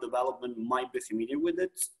some web development might be familiar with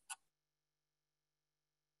it.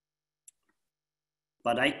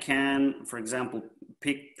 But I can, for example,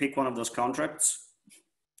 pick one of those contracts.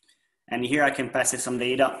 And here I can pass it some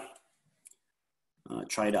data.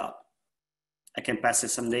 Try it out. I can pass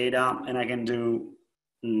it some data and I can do,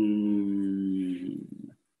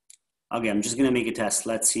 okay, I'm just gonna make a test.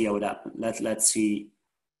 Let's see how it happens. Let's see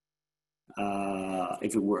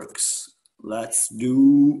if it works. Let's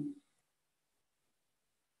do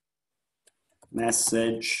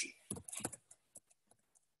message,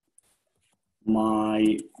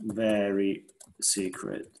 my very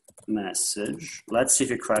secret message. Let's see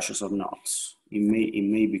if it crashes or not. It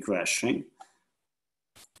may be crashing.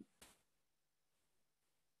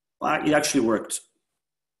 It actually worked.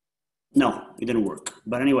 No, it didn't work.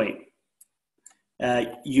 But anyway,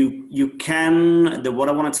 you can, what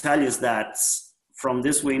I want to tell you is that from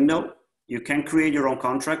this window, you can create your own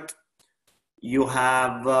contract. You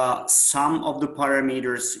have some of the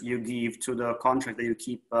parameters you give to the contract that you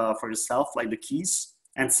keep for yourself, like the keys,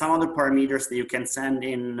 and some other parameters that you can send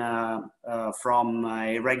in from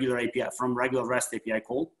a regular API, from regular REST API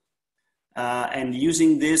call. And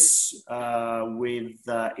using this with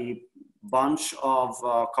a bunch of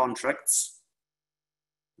contracts,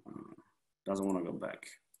 doesn't want to go back,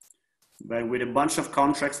 but with a bunch of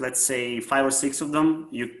contracts, let's say 5 or 6 of them,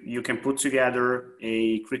 you can put together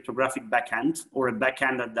a cryptographic backend, or a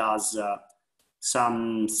backend that does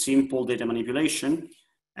some simple data manipulation.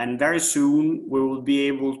 And very soon we will be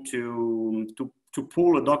able to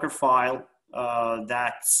pull a Docker file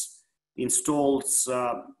that installs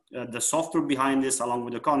the software behind this along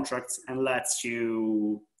with the contracts and lets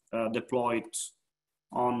you deploy it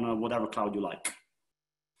on whatever cloud you like.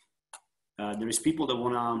 There is people that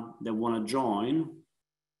wanna join.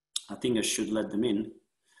 I think I should let them in.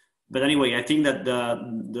 But anyway, I think that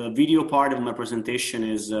the video part of my presentation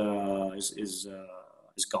is gone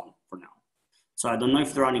for now. So I don't know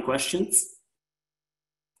if there are any questions.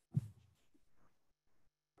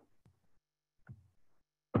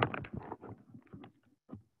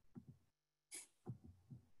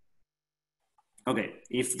 Okay,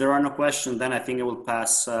 if there are no questions, then I think I will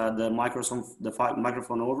pass the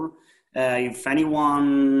microphone over. If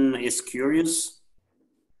anyone is curious,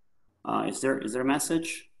 is there a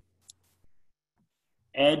message?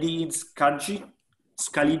 Edid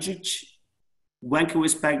Skalijic, when can we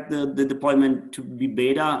expect the deployment to be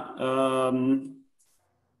beta?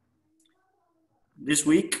 This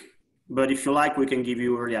week, but if you like, we can give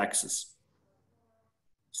you early access.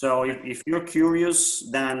 So if you're curious,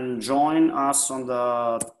 then join us on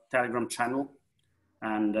the Telegram channel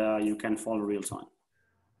and you can follow real time.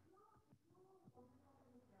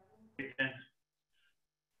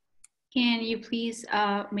 Can you please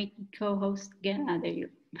make me co-host again? There you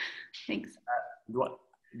go. Thanks.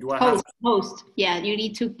 Do I host? Yeah, you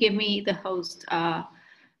need to give me the host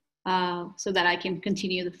so that I can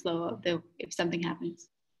continue the flow of if something happens.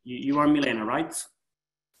 You are Milena, right?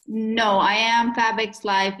 No, I am FabX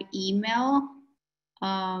Live email,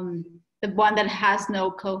 the one that has no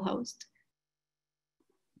co-host.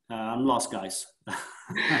 I'm lost, guys.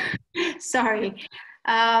 Sorry.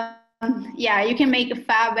 Yeah, you can make a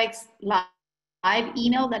FabX Live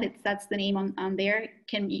email. That's the name on there.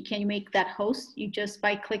 Can you make that host? You just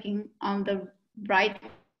by clicking on the right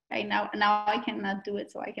now. Now I cannot do it,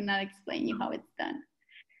 so I cannot explain you how it's done.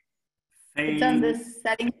 It's on this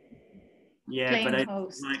setting. Yeah, but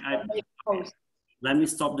host. Let me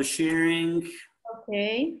stop the sharing.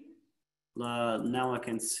 Okay. Now I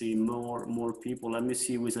can see more people. Let me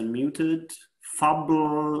see who's unmuted.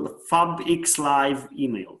 FabX Live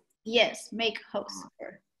email. Yes, make host.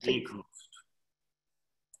 Make host.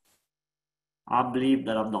 I believe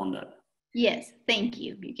that I've done that. Yes, thank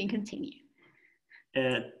you. You can continue.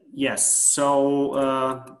 Yes. So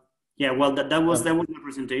yeah, well, that was my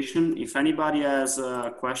presentation. If anybody has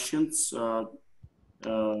questions,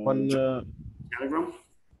 Telegram.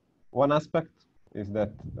 One aspect is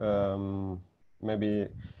that maybe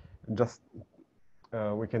just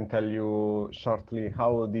we can tell you shortly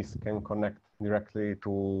how this can connect directly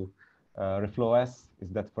to REFLOW OS.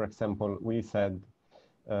 Is that, for example, we said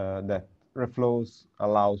that REFLOW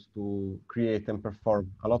allows to create and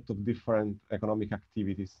perform a lot of different economic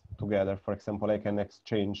activities together. For example, I can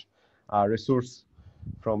exchange a resource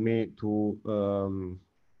from me to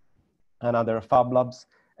another Fab Labs,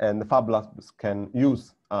 and the Fab Labs can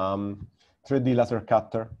use 3D laser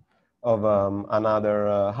cutter of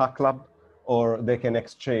another hack lab, or they can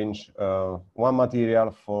exchange one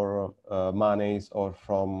material for monies or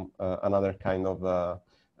from another kind of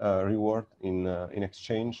reward in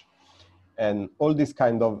exchange. And all these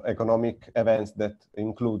kind of economic events that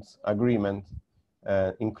includes agreement,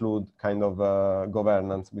 include kind of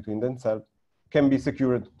governance between themselves, can be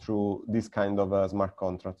secured through this kind of smart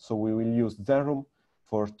contract. So we will use Zerum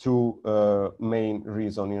for two main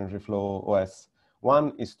reasons in REFLOW OS.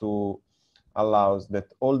 One is to allow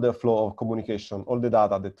that all the flow of communication, all the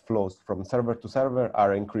data that flows from server to server are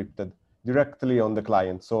encrypted directly on the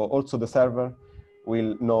client. So also the server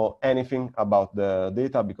will know anything about the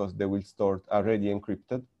data because they will store it already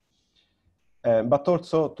encrypted. But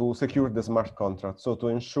also to secure the smart contract. So to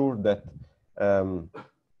ensure that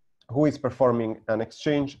who is performing an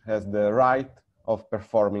exchange has the right of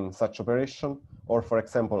performing such operation, or for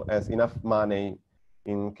example, has enough money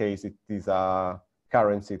in case it is a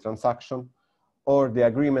currency transaction, or the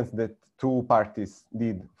agreements that two parties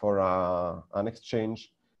did for an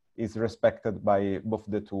exchange is respected by both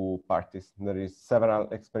the two parties. There is several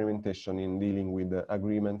experimentation in dealing with the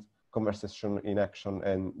agreements, conversation in action,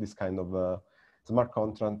 and this kind of smart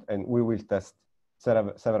contract, and we will test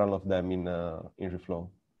several of them in REFLOW.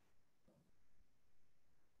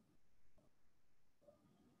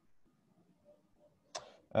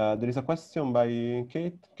 There is a question by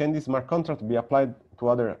Kate. Can this smart contract be applied to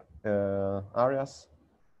other areas?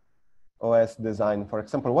 OS design, for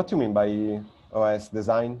example. What do you mean by OS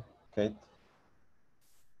design, Kate?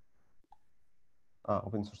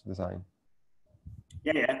 Open source design.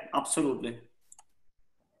 Yeah, absolutely.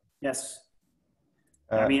 Yes.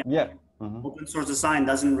 I mean, yeah. Open source design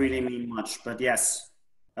doesn't really mean much, but yes,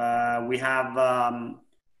 we have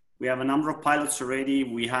a number of pilots already.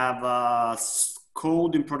 We have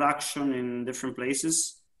code in production in different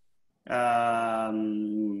places.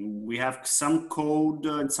 We have some code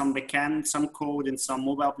in some backend, some code in some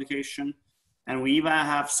mobile application, and we even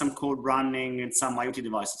have some code running in some IoT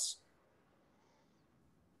devices.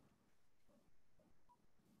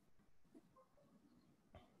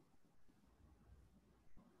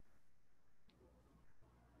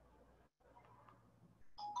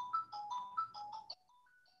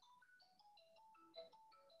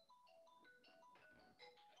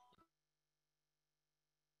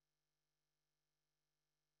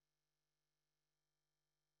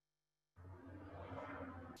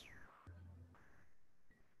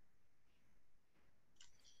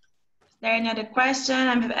 Is there any other question?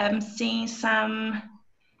 I'm seeing some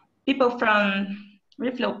people from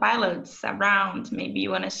REFLOW pilots around. Maybe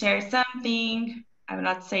you want to share something. I will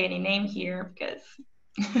not say any name here because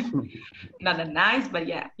not that nice, but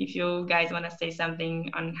yeah, if you guys want to say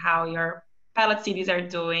something on how your pilot cities are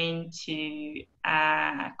doing to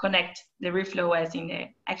connect the REFLOW OS in the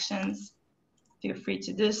actions, feel free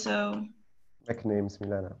to do so. Make names,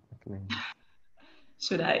 Milena. Make names.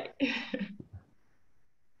 Should I?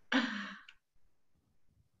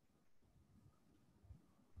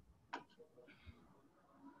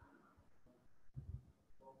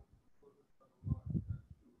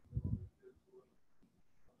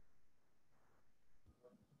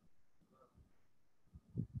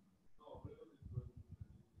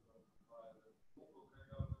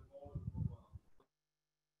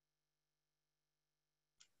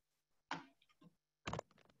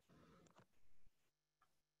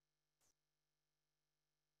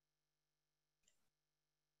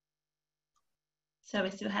 So we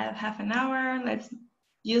still have half an hour. Let's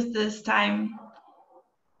use this time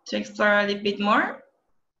to explore a little bit more.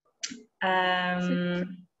 Yeah.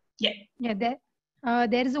 Yeah,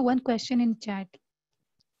 there is one question in chat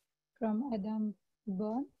from Adam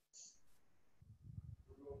Burns.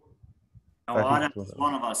 Adam is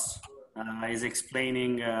one of us. Is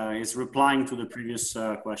explaining, is replying to the previous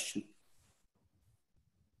question.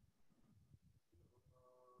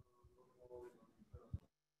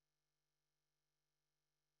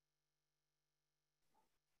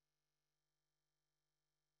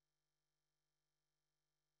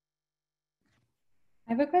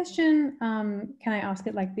 I have a question. Can I ask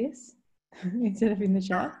it like this instead of in the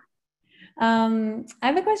chat? I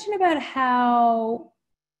have a question about how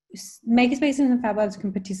makerspaces and Fab Labs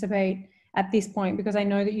can participate at this point, because I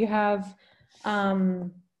know that you have,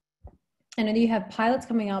 pilots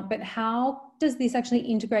coming up, but how does this actually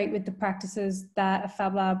integrate with the practices that a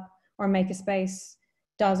Fab Lab or a makerspace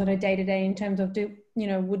does on a day-to-day in terms of,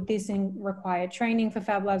 would this require training for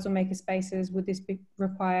Fab Labs or makerspaces? Would this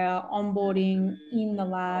require onboarding in the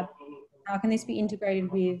lab? How can this be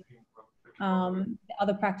integrated with the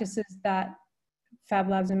other practices that Fab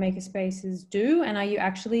Labs and makerspaces do? And are you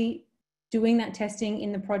actually doing that testing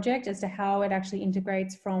in the project as to how it actually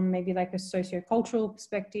integrates from maybe like a sociocultural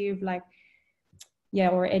perspective,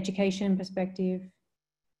 or education perspective?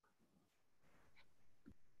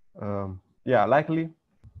 Likely.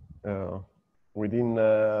 Within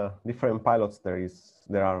different pilots,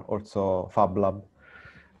 there are also Fab Lab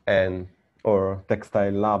or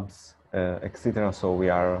textile labs, etc. So we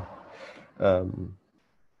are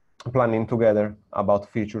planning together about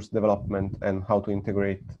features development and how to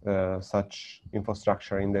integrate such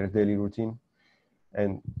infrastructure in their daily routine,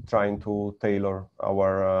 and trying to tailor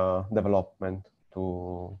our development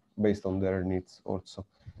based on their needs also.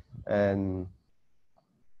 And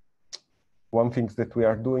one thing that we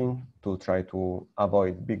are doing to try to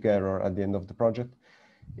avoid big error at the end of the project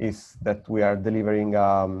is that we are delivering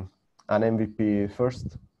an MVP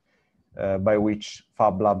first, by which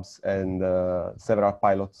Fab Labs and several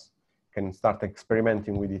pilots can start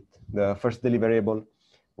experimenting with it. The first deliverable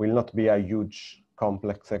will not be a huge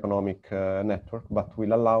complex economic network, but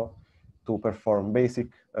will allow to perform basic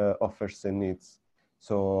offers and needs.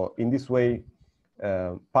 So in this way,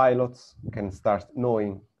 pilots can start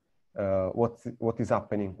knowing what is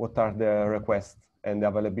happening, what are the requests and the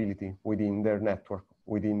availability within their network,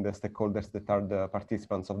 within the stakeholders that are the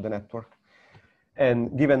participants of the network. And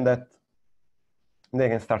given that, they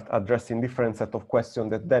can start addressing different set of questions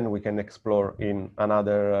that then we can explore in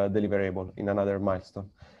another deliverable, in another milestone.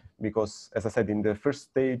 Because as I said, in the first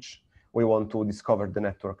stage, we want to discover the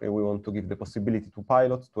network and we want to give the possibility to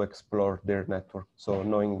pilots to explore their network. So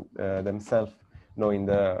knowing themselves, knowing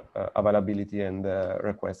the availability and the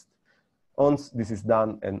request. Once this is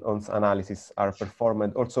done and once analysis are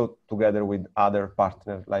performed, also together with other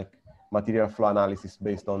partners like material flow analysis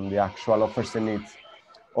based on the actual offers and needs,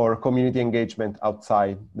 or community engagement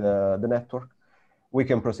outside the network, we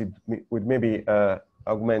can proceed with maybe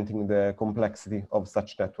augmenting the complexity of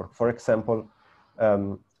such network. For example,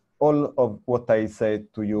 all of what I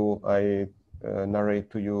said to you, I narrate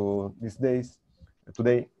to you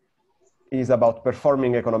today, is about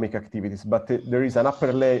performing economic activities, but there is an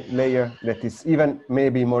upper layer that is even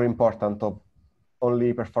maybe more important of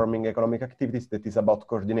only performing economic activities, that is about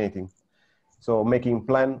coordinating. So making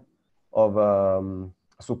plan of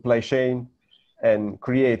supply chain and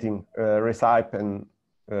creating recipe and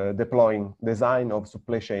deploying design of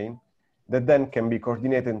supply chain that then can be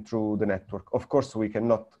coordinated through the network. Of course, we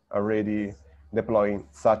cannot already deploy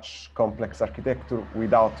such complex architecture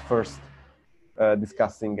without first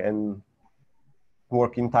discussing and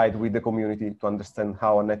working tight with the community to understand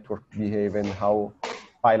how a network behave and how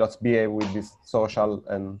pilots behave with this social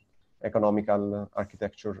and economical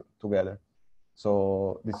architecture together.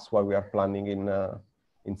 So this is why we are planning in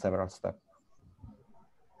several steps.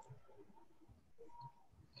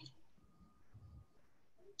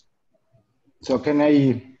 So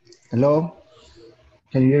hello?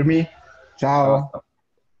 Can you hear me? Ciao.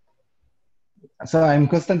 So I'm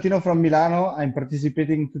Costantino from Milano. I'm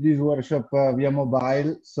participating to this workshop via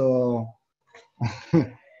mobile. So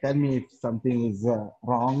tell me if something is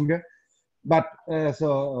wrong. But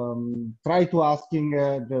try to ask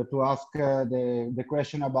the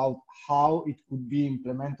question about how it could be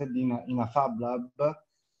implemented in a Fab Lab.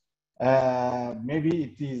 Maybe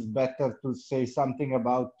it is better to say something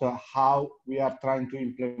about how we are trying to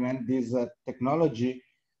implement this technology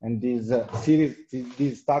and this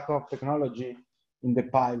stack of technology in the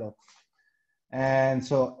pilot. And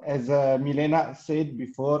so, as Milena said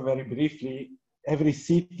before, very briefly, every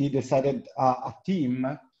city decided a theme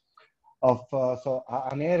of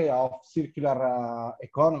an area of circular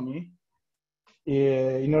economy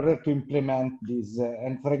in order to implement this.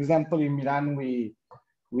 And for example, in Milan, we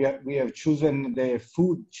have chosen the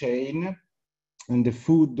food chain and the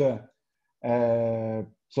food.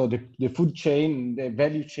 So the food chain, the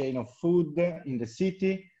value chain of food in the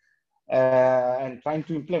city, and trying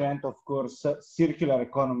to implement, of course, circular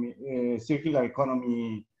economy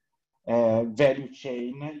value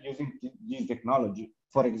chain using this technology.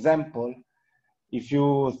 For example, if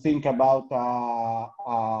you think about a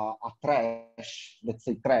trash, let's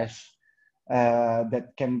say trash,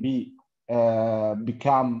 that can be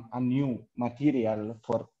become a new material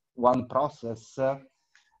for one process,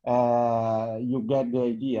 you get the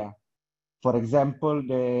idea. For example,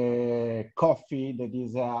 the coffee that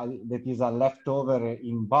is a leftover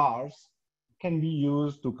in bars can be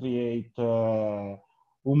used to create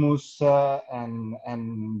humus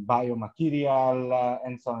and biomaterial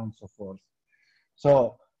and so on and so forth.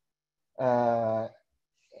 So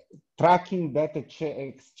tracking that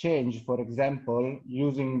exchange, for example,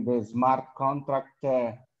 using the smart contract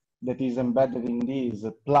that is embedded in this,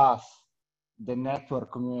 plus the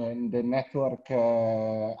network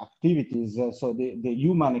activities, so the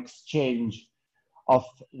human exchange of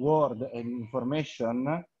word and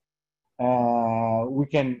information, we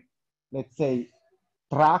can, let's say,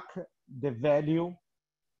 track the value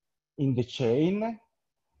in the chain.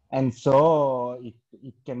 And so it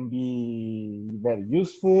can be very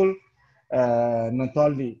useful, not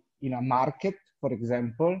only in a market, for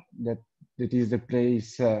example, that is the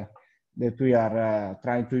place that we are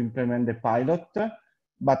trying to implement the pilot,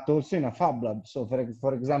 but also in a Fab Lab. So for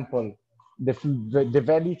example, the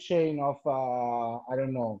value chain of, I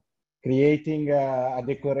don't know, creating a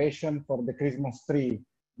decoration for the Christmas tree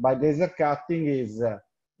by laser cutting is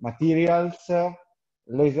materials,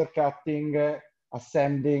 laser cutting,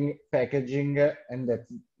 assembling, packaging, and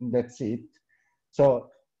that's it. So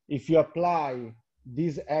if you apply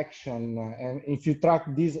this action and if you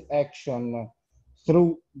track this action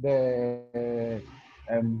through the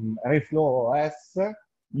REFLOW OS,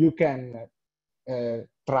 you can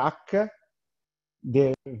track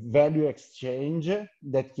the value exchange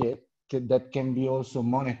that can be also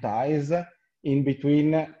monetized in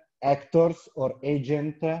between actors or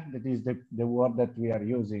agent, that is the word that we are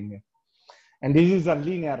using. And this is a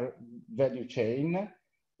linear value chain.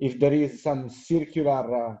 If there is some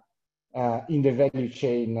circular in the value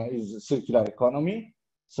chain is circular economy.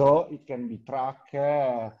 So it can be tracked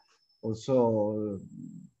also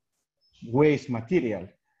waste material.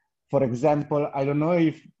 For example, I don't know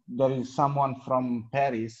if there is someone from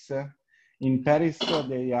Paris. In Paris,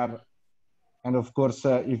 they are, and of course,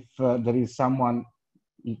 if there is someone,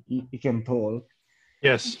 he can talk.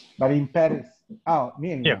 Yes. But in Paris, oh,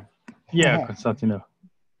 me. Yeah, yeah, Constantino.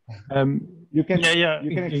 You can, yeah.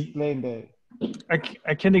 You can explain the.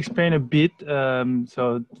 I can explain a bit.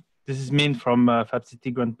 So this is Min from Fab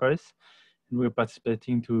City Grand Paris, and we're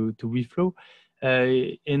participating to REFLOW.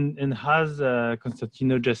 And as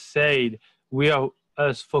Constantino just said, we are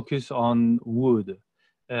focused on wood.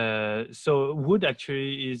 So wood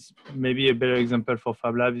actually is maybe a better example for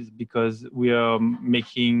Fab Labs because we are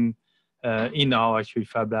making in our actually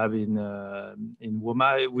Fab Lab in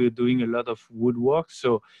Woma, we're doing a lot of woodwork.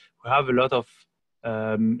 So we have a lot of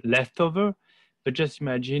leftover. But just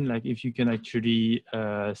imagine like if you can actually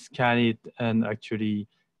scan it and actually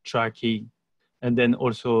track it, and then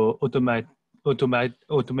also automate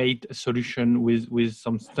a solution with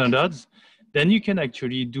some standards, then you can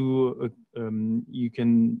actually do you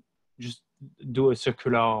can just do a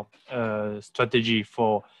circular strategy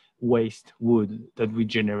for waste wood that we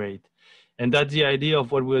generate. And that's the idea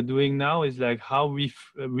of what we're doing now is like how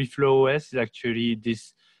REFLOW OS is actually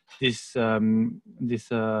this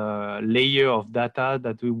layer of data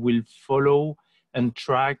that we will follow and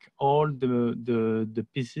track all the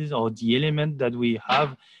pieces or the element that we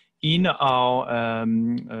have in our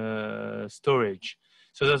storage.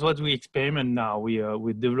 So that's what we experiment now.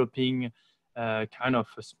 We're developing kind of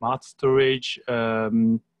a smart storage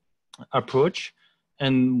approach.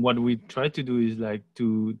 And what we try to do is like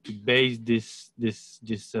to base the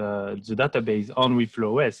database on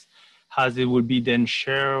REFLOW OS, as it will be then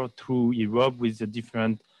shared through Europe with the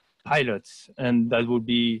different pilots, and that will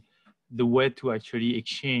be the way to actually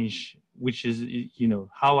exchange, which is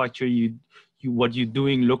how actually what you're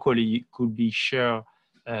doing locally could be shared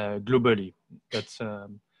globally. That's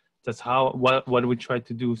how what we try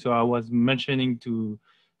to do. So I was mentioning to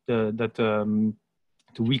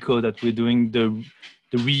Rico that we're doing the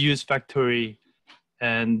reuse factory,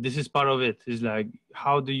 and this is part of it. Is like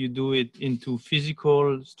how do you do it into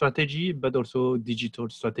physical strategy but also digital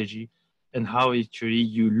strategy, and how actually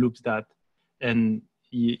you loop that and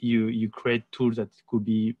you create tools that could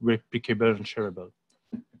be replicable and shareable.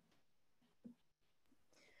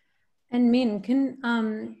 And Min,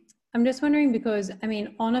 I'm just wondering, because I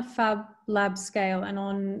mean, on a Fab Lab scale and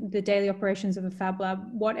on the daily operations of a Fab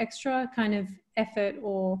Lab, what extra kind of effort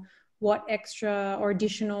or what extra or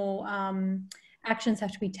additional actions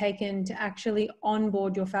have to be taken to actually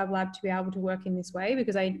onboard your Fab Lab to be able to work in this way?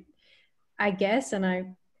 Because I guess, and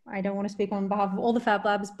I don't want to speak on behalf of all the Fab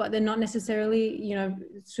Labs, but they're not necessarily,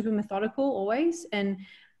 super methodical always,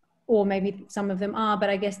 or maybe some of them are, but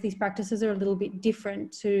I guess these practices are a little bit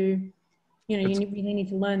different to, you really need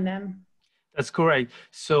to learn them. That's correct.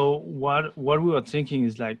 So what we were thinking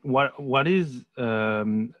is like what is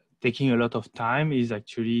taking a lot of time is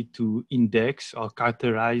actually to index or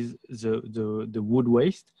characterize the wood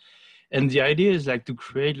waste. And the idea is like to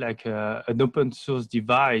create like an open source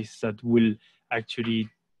device that will actually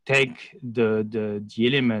take the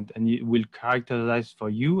element and it will characterize for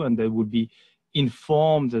you, and that will be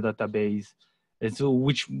inform the database, and so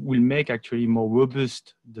which will make actually more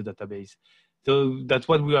robust the database. So that's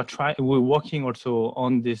what we are trying. We're working also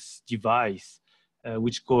on this device,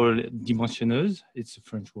 which called dimensionneuse. It's a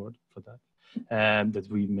French word for that, that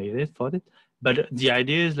we made it for it. But the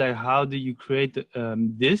idea is like, how do you create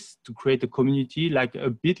this to create a community, like a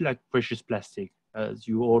bit like precious plastic, as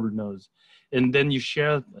you all know, and then you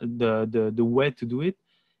share the way to do it,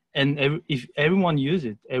 and if everyone use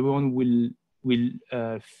it, everyone will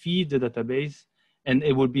feed the database, and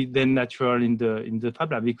it will be then natural in the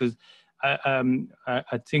Fab Lab. Because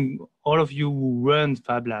I think all of you who run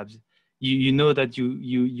Fab Labs, you know that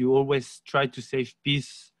you always try to save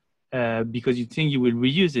piece because you think you will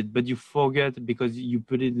reuse it, but you forget because you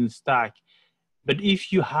put it in stack. But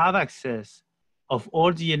if you have access of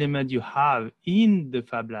all the elements you have in the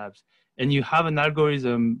Fab Labs, and you have an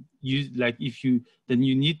algorithm, then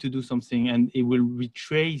you need to do something, and it will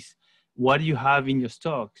retrace what you have in your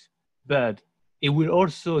stocks, but it will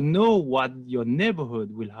also know what your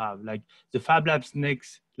neighborhood will have. Like the Fab Labs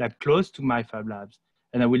next, like close to my Fab Labs,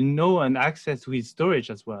 and I will know and access to his storage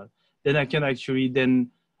as well. then I can actually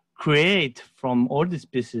then create from all these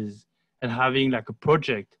pieces and having like a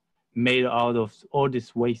project made out of all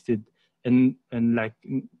this wasted and like,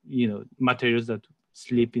 you know, materials that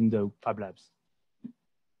sleep in the Fab Labs.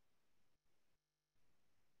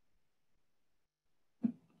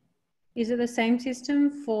 Is it the same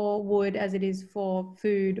system for wood as it is for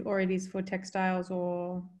food, or it is for textiles,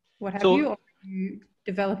 or what have you? Or are you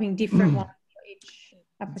developing different ones for each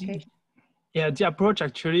application? Yeah, the approach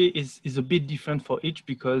actually is a bit different for each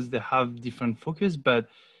because they have different focus. But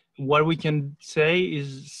what we can say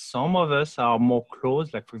is some of us are more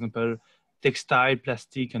close, like for example, textile,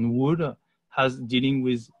 plastic, and wood has dealing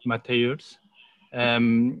with materials.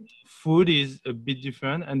 Food is a bit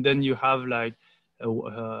different, and then you have like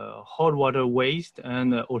hot water waste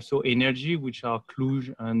and also energy, which are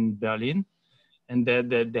Cluj and Berlin, and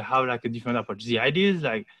they have like a different approach. The idea is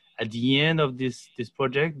like at the end of this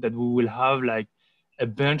project that we will have like a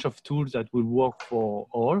bunch of tools that will work for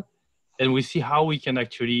all, and we see how we can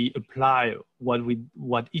actually apply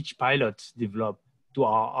what each pilot develop to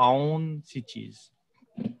our own cities.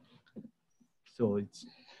 So it's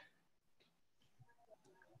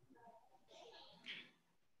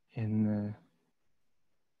and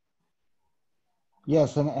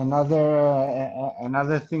yes, and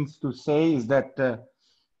another things to say is that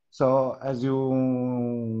so as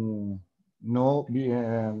you know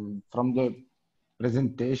from the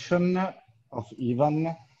presentation of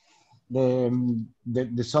Ivan,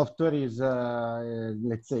 the software is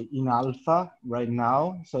let's say in alpha right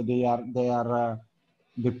now, so they are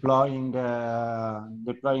deploying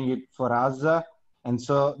it for us, and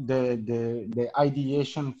so the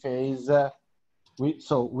ideation phase.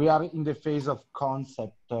 We are in the phase of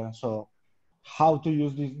concept. So how to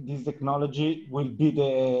use this technology will be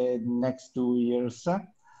the next 2 years.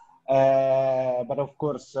 But of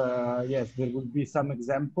course, yes, there will be some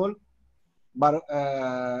example. But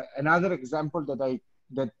another example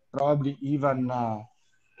that probably even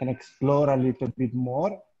can explore a little bit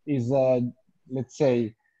more is, let's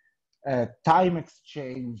say, time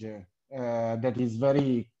exchange that is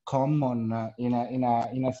very common in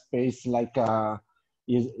a space like a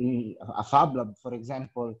Fab Lab, for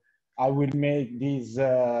example. I will make this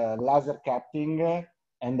laser cutting,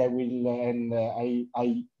 and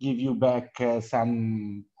I give you back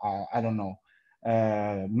some I don't know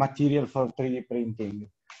material for 3D printing.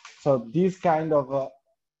 So these kind of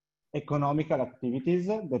economical activities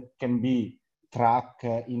that can be tracked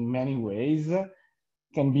in many ways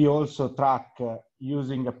can be also tracked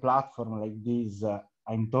using a platform like this.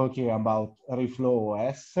 I'm talking about REFLOW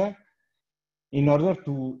OS, in order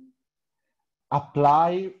to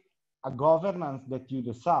apply a governance that you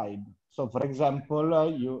decide. So for example,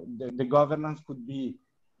 the governance could be,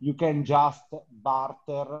 you can just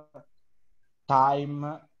barter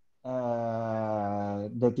time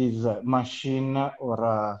that is machine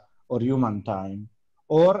or human time,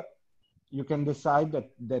 or you can decide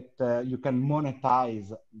that you can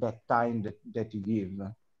monetize that time that you give.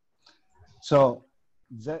 So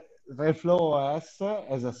the REFLOW OS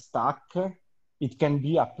as a stack, it can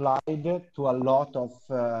be applied to a lot of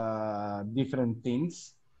different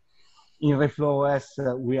things. In REFLOW OS,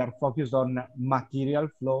 we are focused on material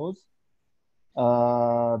flows,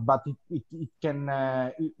 but it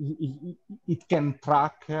can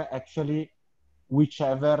track actually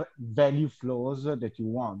whichever value flows that you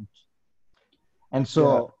want. And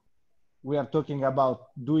so we are talking about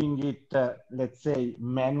doing it, let's say,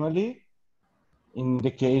 manually, in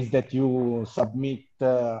the case that you submit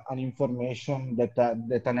an information that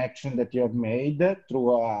an action that you have made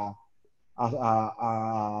through a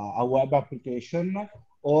web application,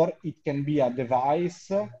 or it can be a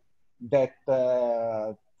device that,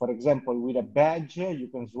 for example, with a badge, you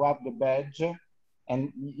can swap the badge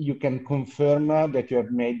and you can confirm that you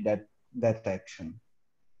have made that action.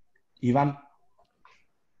 Ivan?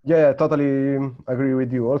 Yeah, totally agree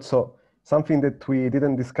with you. Also, something that we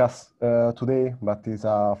didn't discuss today, but is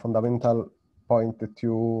a fundamental point that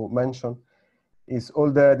you mentioned, is all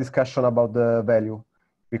the discussion about the value,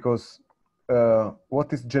 because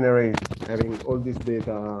what is generated, having all this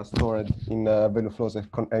data stored in value flows in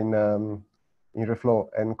REFLOW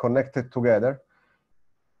and connected together,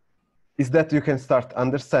 is that you can start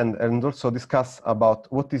understand and also discuss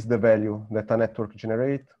about what is the value that a network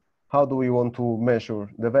generates. How do we want to measure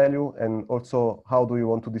the value, and also how do we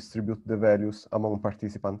want to distribute the values among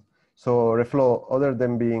participants? So REFLOW, other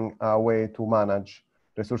than being a way to manage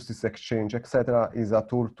resources exchange, etc., is a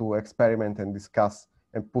tool to experiment and discuss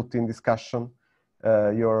and put in discussion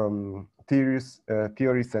your theories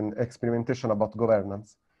and experimentation about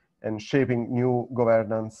governance. and shaping new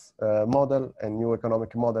governance model and new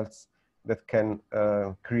economic models that can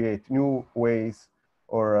create new ways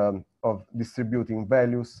or of distributing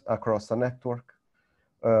values across a network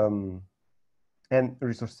and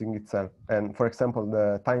resourcing itself. And for example,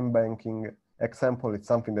 the time banking example, it's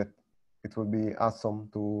something that it would be awesome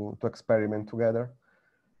to experiment together.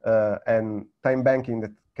 And time banking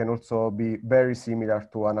that can also be very similar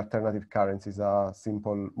to an alternative currencies,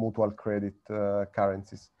 simple mutual credit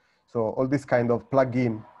currencies. So all this kind of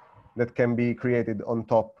plugin that can be created on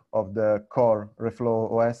top of the core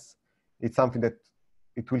REFLOW OS, it's something that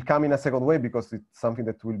it will come in a second way because it's something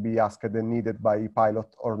that will be asked and needed by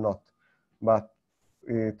pilot or not. But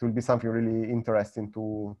it will be something really interesting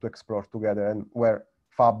to explore together, and where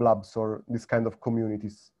Fab Labs or this kind of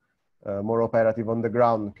communities more operative on the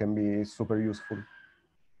ground can be super useful.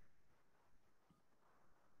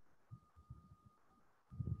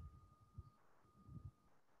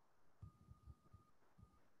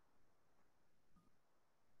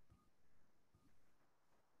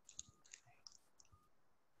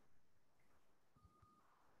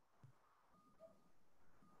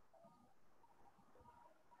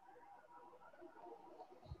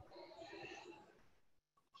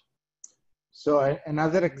 So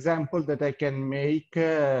another example that I can make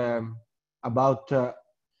about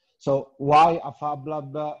so why a Fab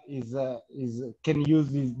Lab can use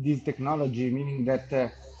this technology, meaning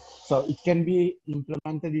that so it can be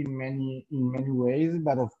implemented in many ways,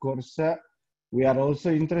 but of course we are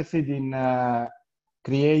also interested in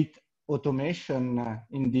create automation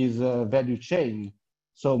in this value chain.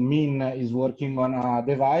 So Min is working on a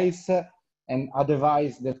device, and a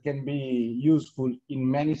device that can be useful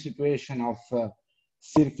in many situations of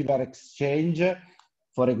circular exchange.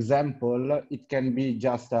 For example, it can be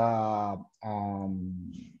just a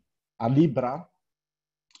Libra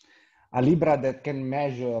that can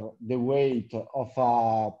measure the weight of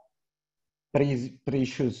a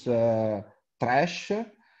precious trash.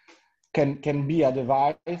 Can be a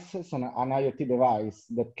device, so an IoT device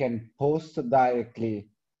that can post directly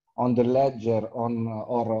on the ledger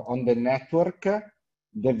or on the network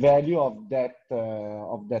the value of that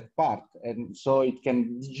part, and so it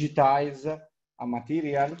can digitize a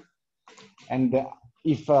material, and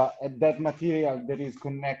if at that material there is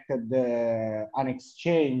connected an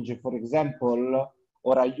exchange, for example,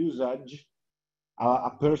 or a usage,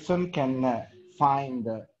 a person can find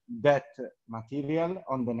that material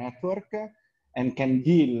on the network and can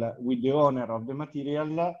deal with the owner of the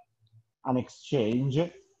material an exchange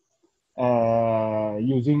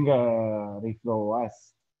using REFLOW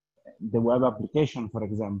OS, the web application, for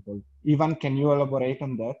example. Ivan, can you elaborate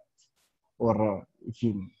on that? Or if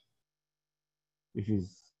is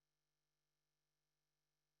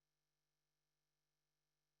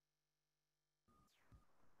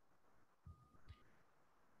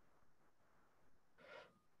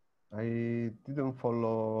I didn't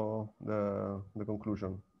follow the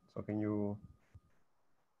conclusion. So can you?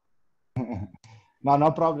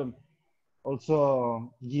 no problem.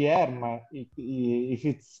 Also, Guillermo, if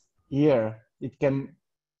it's here, it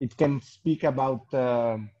can speak about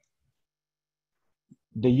the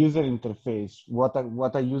user interface, what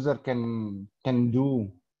a user can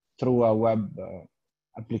do through a web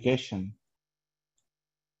application.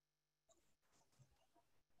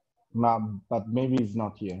 But maybe it's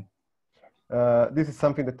not here. This is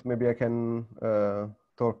something that maybe I can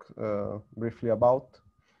talk briefly about.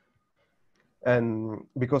 And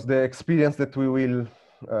because the experience that we will,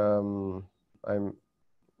 that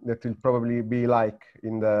will probably be like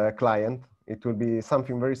in the client, it will be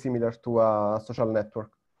something very similar to a social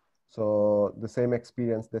network. So the same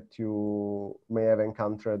experience that you may have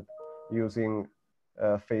encountered using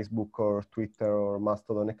Facebook or Twitter or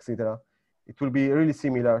Mastodon, etc. It will be really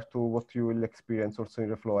similar to what you will experience also in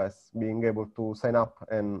REFLOW OS, being able to sign up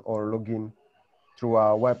or log in through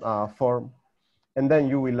a web form. And then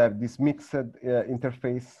you will have this mixed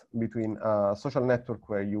interface between a social network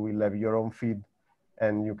where you will have your own feed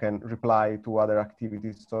and you can reply to other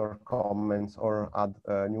activities or comments or add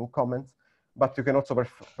new comments. But you can also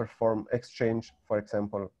perform exchange, for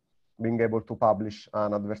example, being able to publish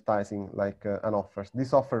an advertising like an offer.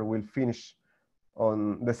 This offer will finish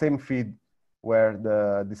on the same feed where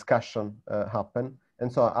the discussion happened.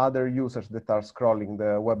 And so other users that are scrolling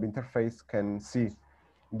the web interface can see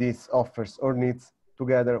these offers or needs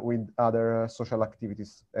together with other social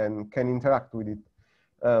activities and can interact with it.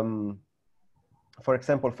 For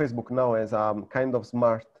example, Facebook now has a kind of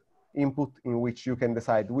smart input in which you can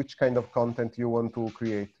decide which kind of content you want to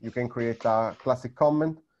create. You can create a classic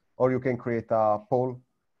comment, or you can create a poll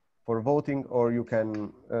for voting, or you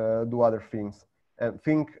can do other things. and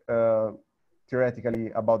think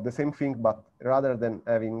theoretically about the same thing, but rather than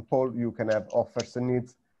having poll, you can have offers and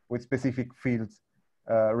needs with specific fields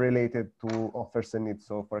related to offers and needs.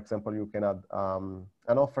 So for example, you can add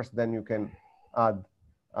an offers, then you can add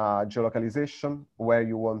geolocalization where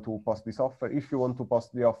you want to post this offer. If you want to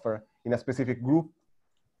post the offer in a specific group,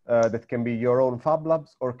 that can be your own Fab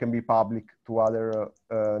Labs or can be public to other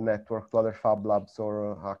network, to other Fab Labs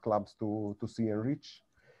or clubs to see and reach.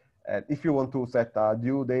 And if you want to set a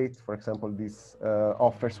due date, for example, these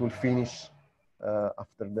offers will finish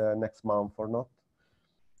after the next month or not,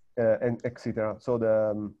 and etc. So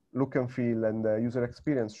the look and feel and the user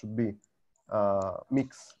experience should be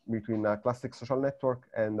mix between a classic social network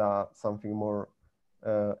and something more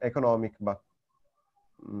economic, but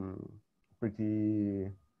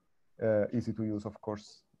pretty easy to use, of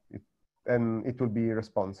course. And it will be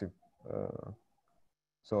responsive.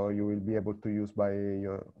 So you will be able to use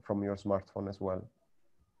from your smartphone as well.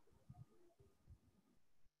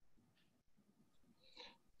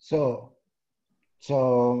 So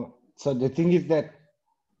the thing is that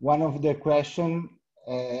one of the questions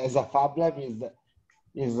as a Fab Lab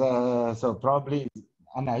is so probably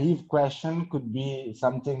a naive question could be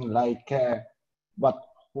something like, but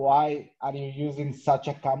why are you using such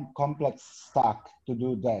a complex stack to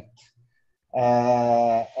do that?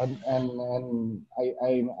 And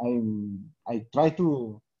I try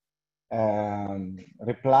to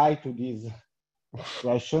reply to this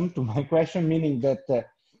question, to my question, meaning that,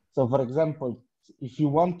 so for example, if you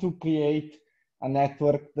want to create a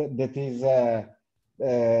network that is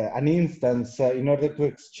an instance in order to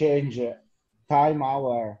exchange time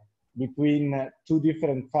hour between two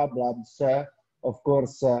different Fab Labs, of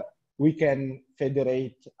course, we can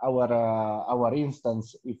federate our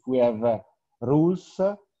instance if we have rules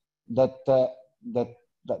that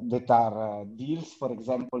are deals, for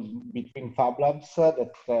example, between Fab Labs.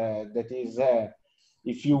 That is,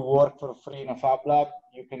 if you work for free in a Fab Lab,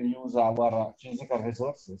 you can use our physical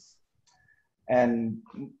resources. And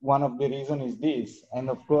one of the reasons is this. And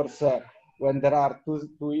of course, when there are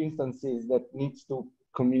two instances that needs to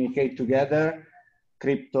communicate together,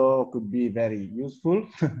 crypto could be very useful,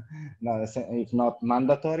 if not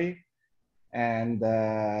mandatory, and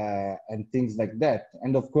things like that.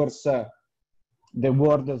 And of course, the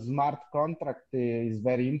word smart contract is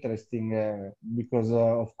very interesting because,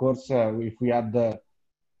 of course, if we add the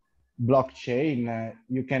blockchain,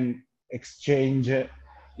 you can exchange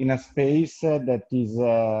in a space that is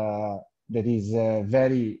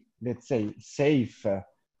very, let's say, safe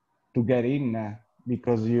to get in.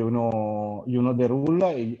 Because you know the rule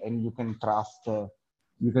and you can trust the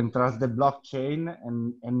blockchain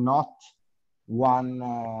and not one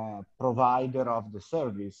provider of the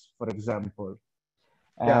service, for example.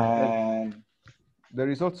 Yeah, there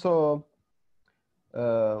is also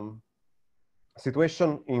a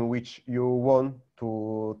situation in which you want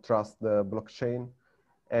to trust the blockchain,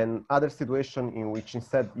 and other situation in which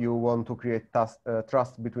instead you want to create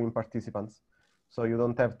trust between participants. So you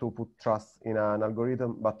don't have to put trust in an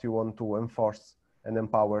algorithm, but you want to enforce and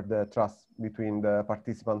empower the trust between the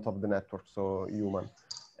participants of the network, so human.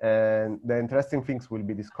 And the interesting things will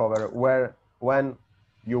be discovered when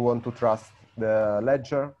you want to trust the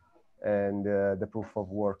ledger and the proof of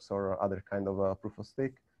works or other kind of proof of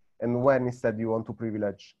stake, and when instead you want to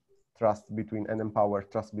privilege trust between and empower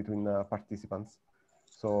trust between participants.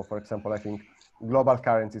 So for example, I think global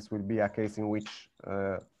currencies will be a case in which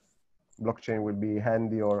blockchain will be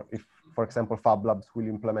handy, or if, for example, Fab Labs will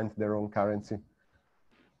implement their own currency.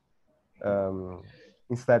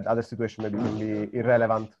 Instead, other situation maybe can be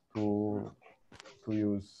irrelevant to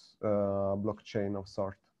use blockchain of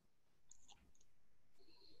sort.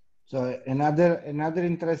 So another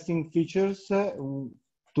interesting features to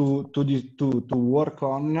work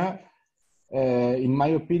on, in my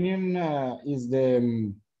opinion, is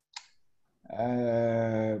the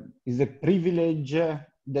privilege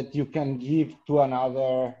that you can give to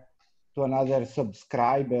another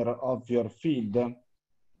subscriber of your feed.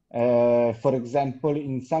 For example,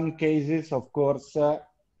 in some cases, of course,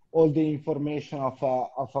 all the information of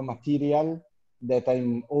a material that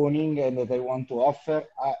I'm owning and that I want to offer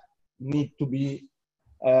need to be,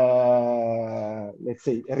 let's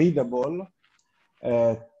say, readable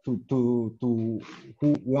to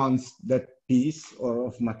who wants that piece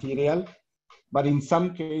of material. But in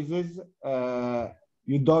some cases,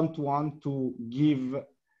 you don't want to give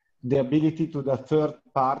the ability to the third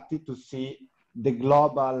party to see the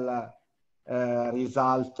global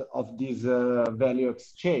result of this value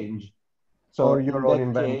exchange. So or your own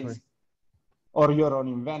inventory. Or your own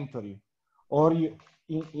inventory. Or you,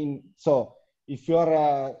 so if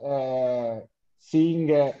you're seeing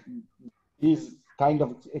this kind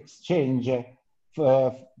of exchange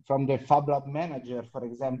from the Fab Lab manager, for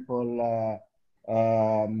example,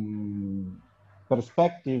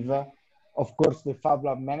 perspective, of course, the Fab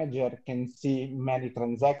Lab manager can see many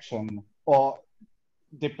transactions, or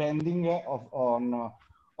depending on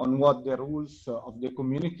what the rules of the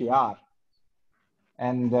community are.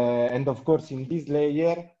 And of course, in this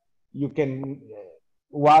layer, you can,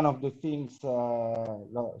 one of the things, so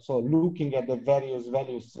looking at the various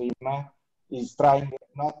value stream is trying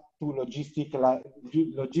not to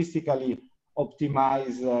logistically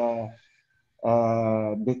optimize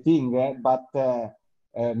the thing, but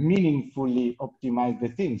meaningfully optimize the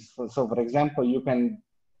things. So for example, you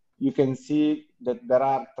can see that there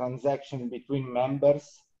are transactions between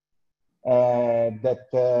members that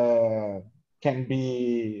can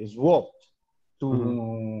be swapped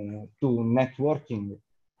to networking,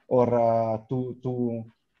 or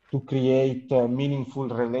to create a meaningful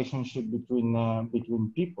relationship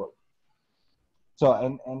between people. So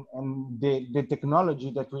and the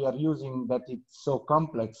technology that we are using, that it's so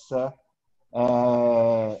complex,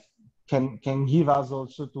 can give us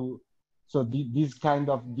also this kind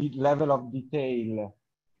of level of detail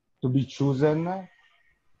to be chosen.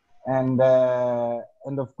 And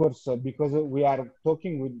of course, because we are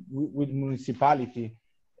talking with municipality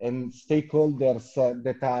and stakeholders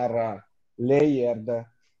that are layered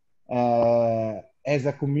as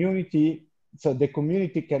a community, so the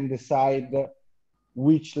community can decide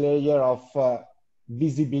which layer of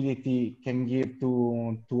visibility can give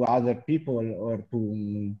to other people or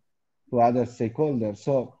to other stakeholders.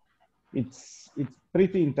 So it's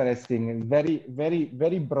pretty interesting,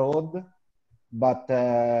 very broad, but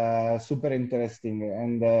super interesting.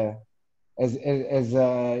 And as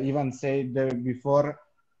Ivan said before,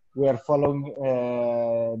 we are following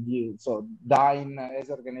so DINE as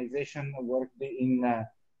organization worked in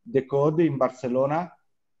the code in Barcelona,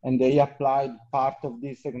 and they applied part of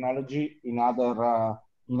this technology in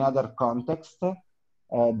other contexts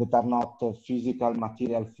that are not physical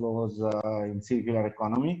material flows in circular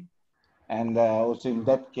economy. And also in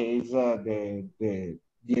that case, the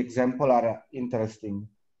examples are interesting.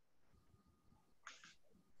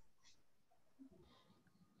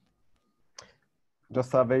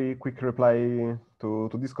 Just a very quick reply to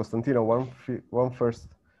this, Costantino. One first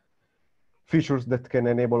features that can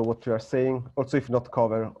enable what you are saying, also if not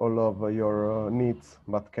cover all of your needs,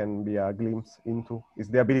 but can be a glimpse into, is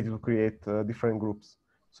the ability to create different groups.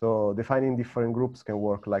 So defining different groups can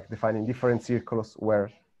work like defining different circles where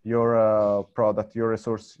your product, your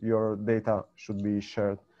resource, your data should be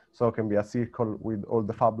shared. So it can be a circle with all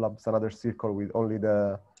the Fab Labs, another circle with only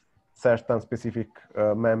the certain specific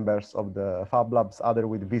members of the Fab Labs, other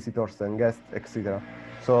with visitors and guests, etc.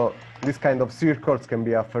 So this kind of circles can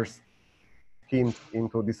be a first hint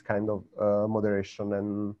into this kind of moderation.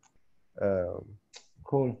 And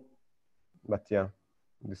cool. But yeah,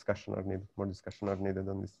 more discussion are needed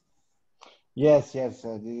on this. Yes, this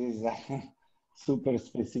is a super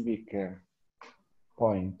specific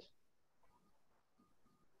point.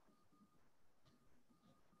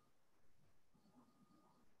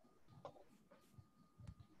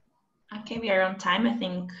 Okay, we are on time. I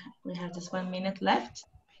think we have just 1 minute left.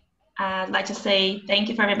 I'd like to say thank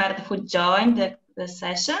you for everybody who joined the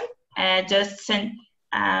session. Just send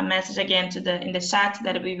a message again in the chat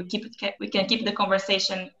that we can keep the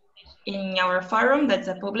conversation in our forum. That's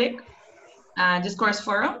a public discourse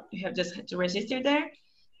forum. You have just to register there.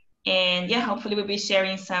 And yeah, hopefully we'll be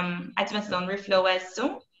sharing some advances on REFLOW OS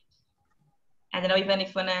soon. I don't know, even if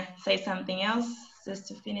you wanna say something else just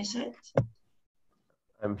to finish it.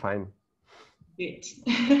 I'm fine. Good.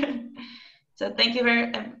 So thank you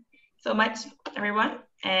so much, everyone.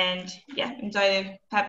 And yeah, enjoy the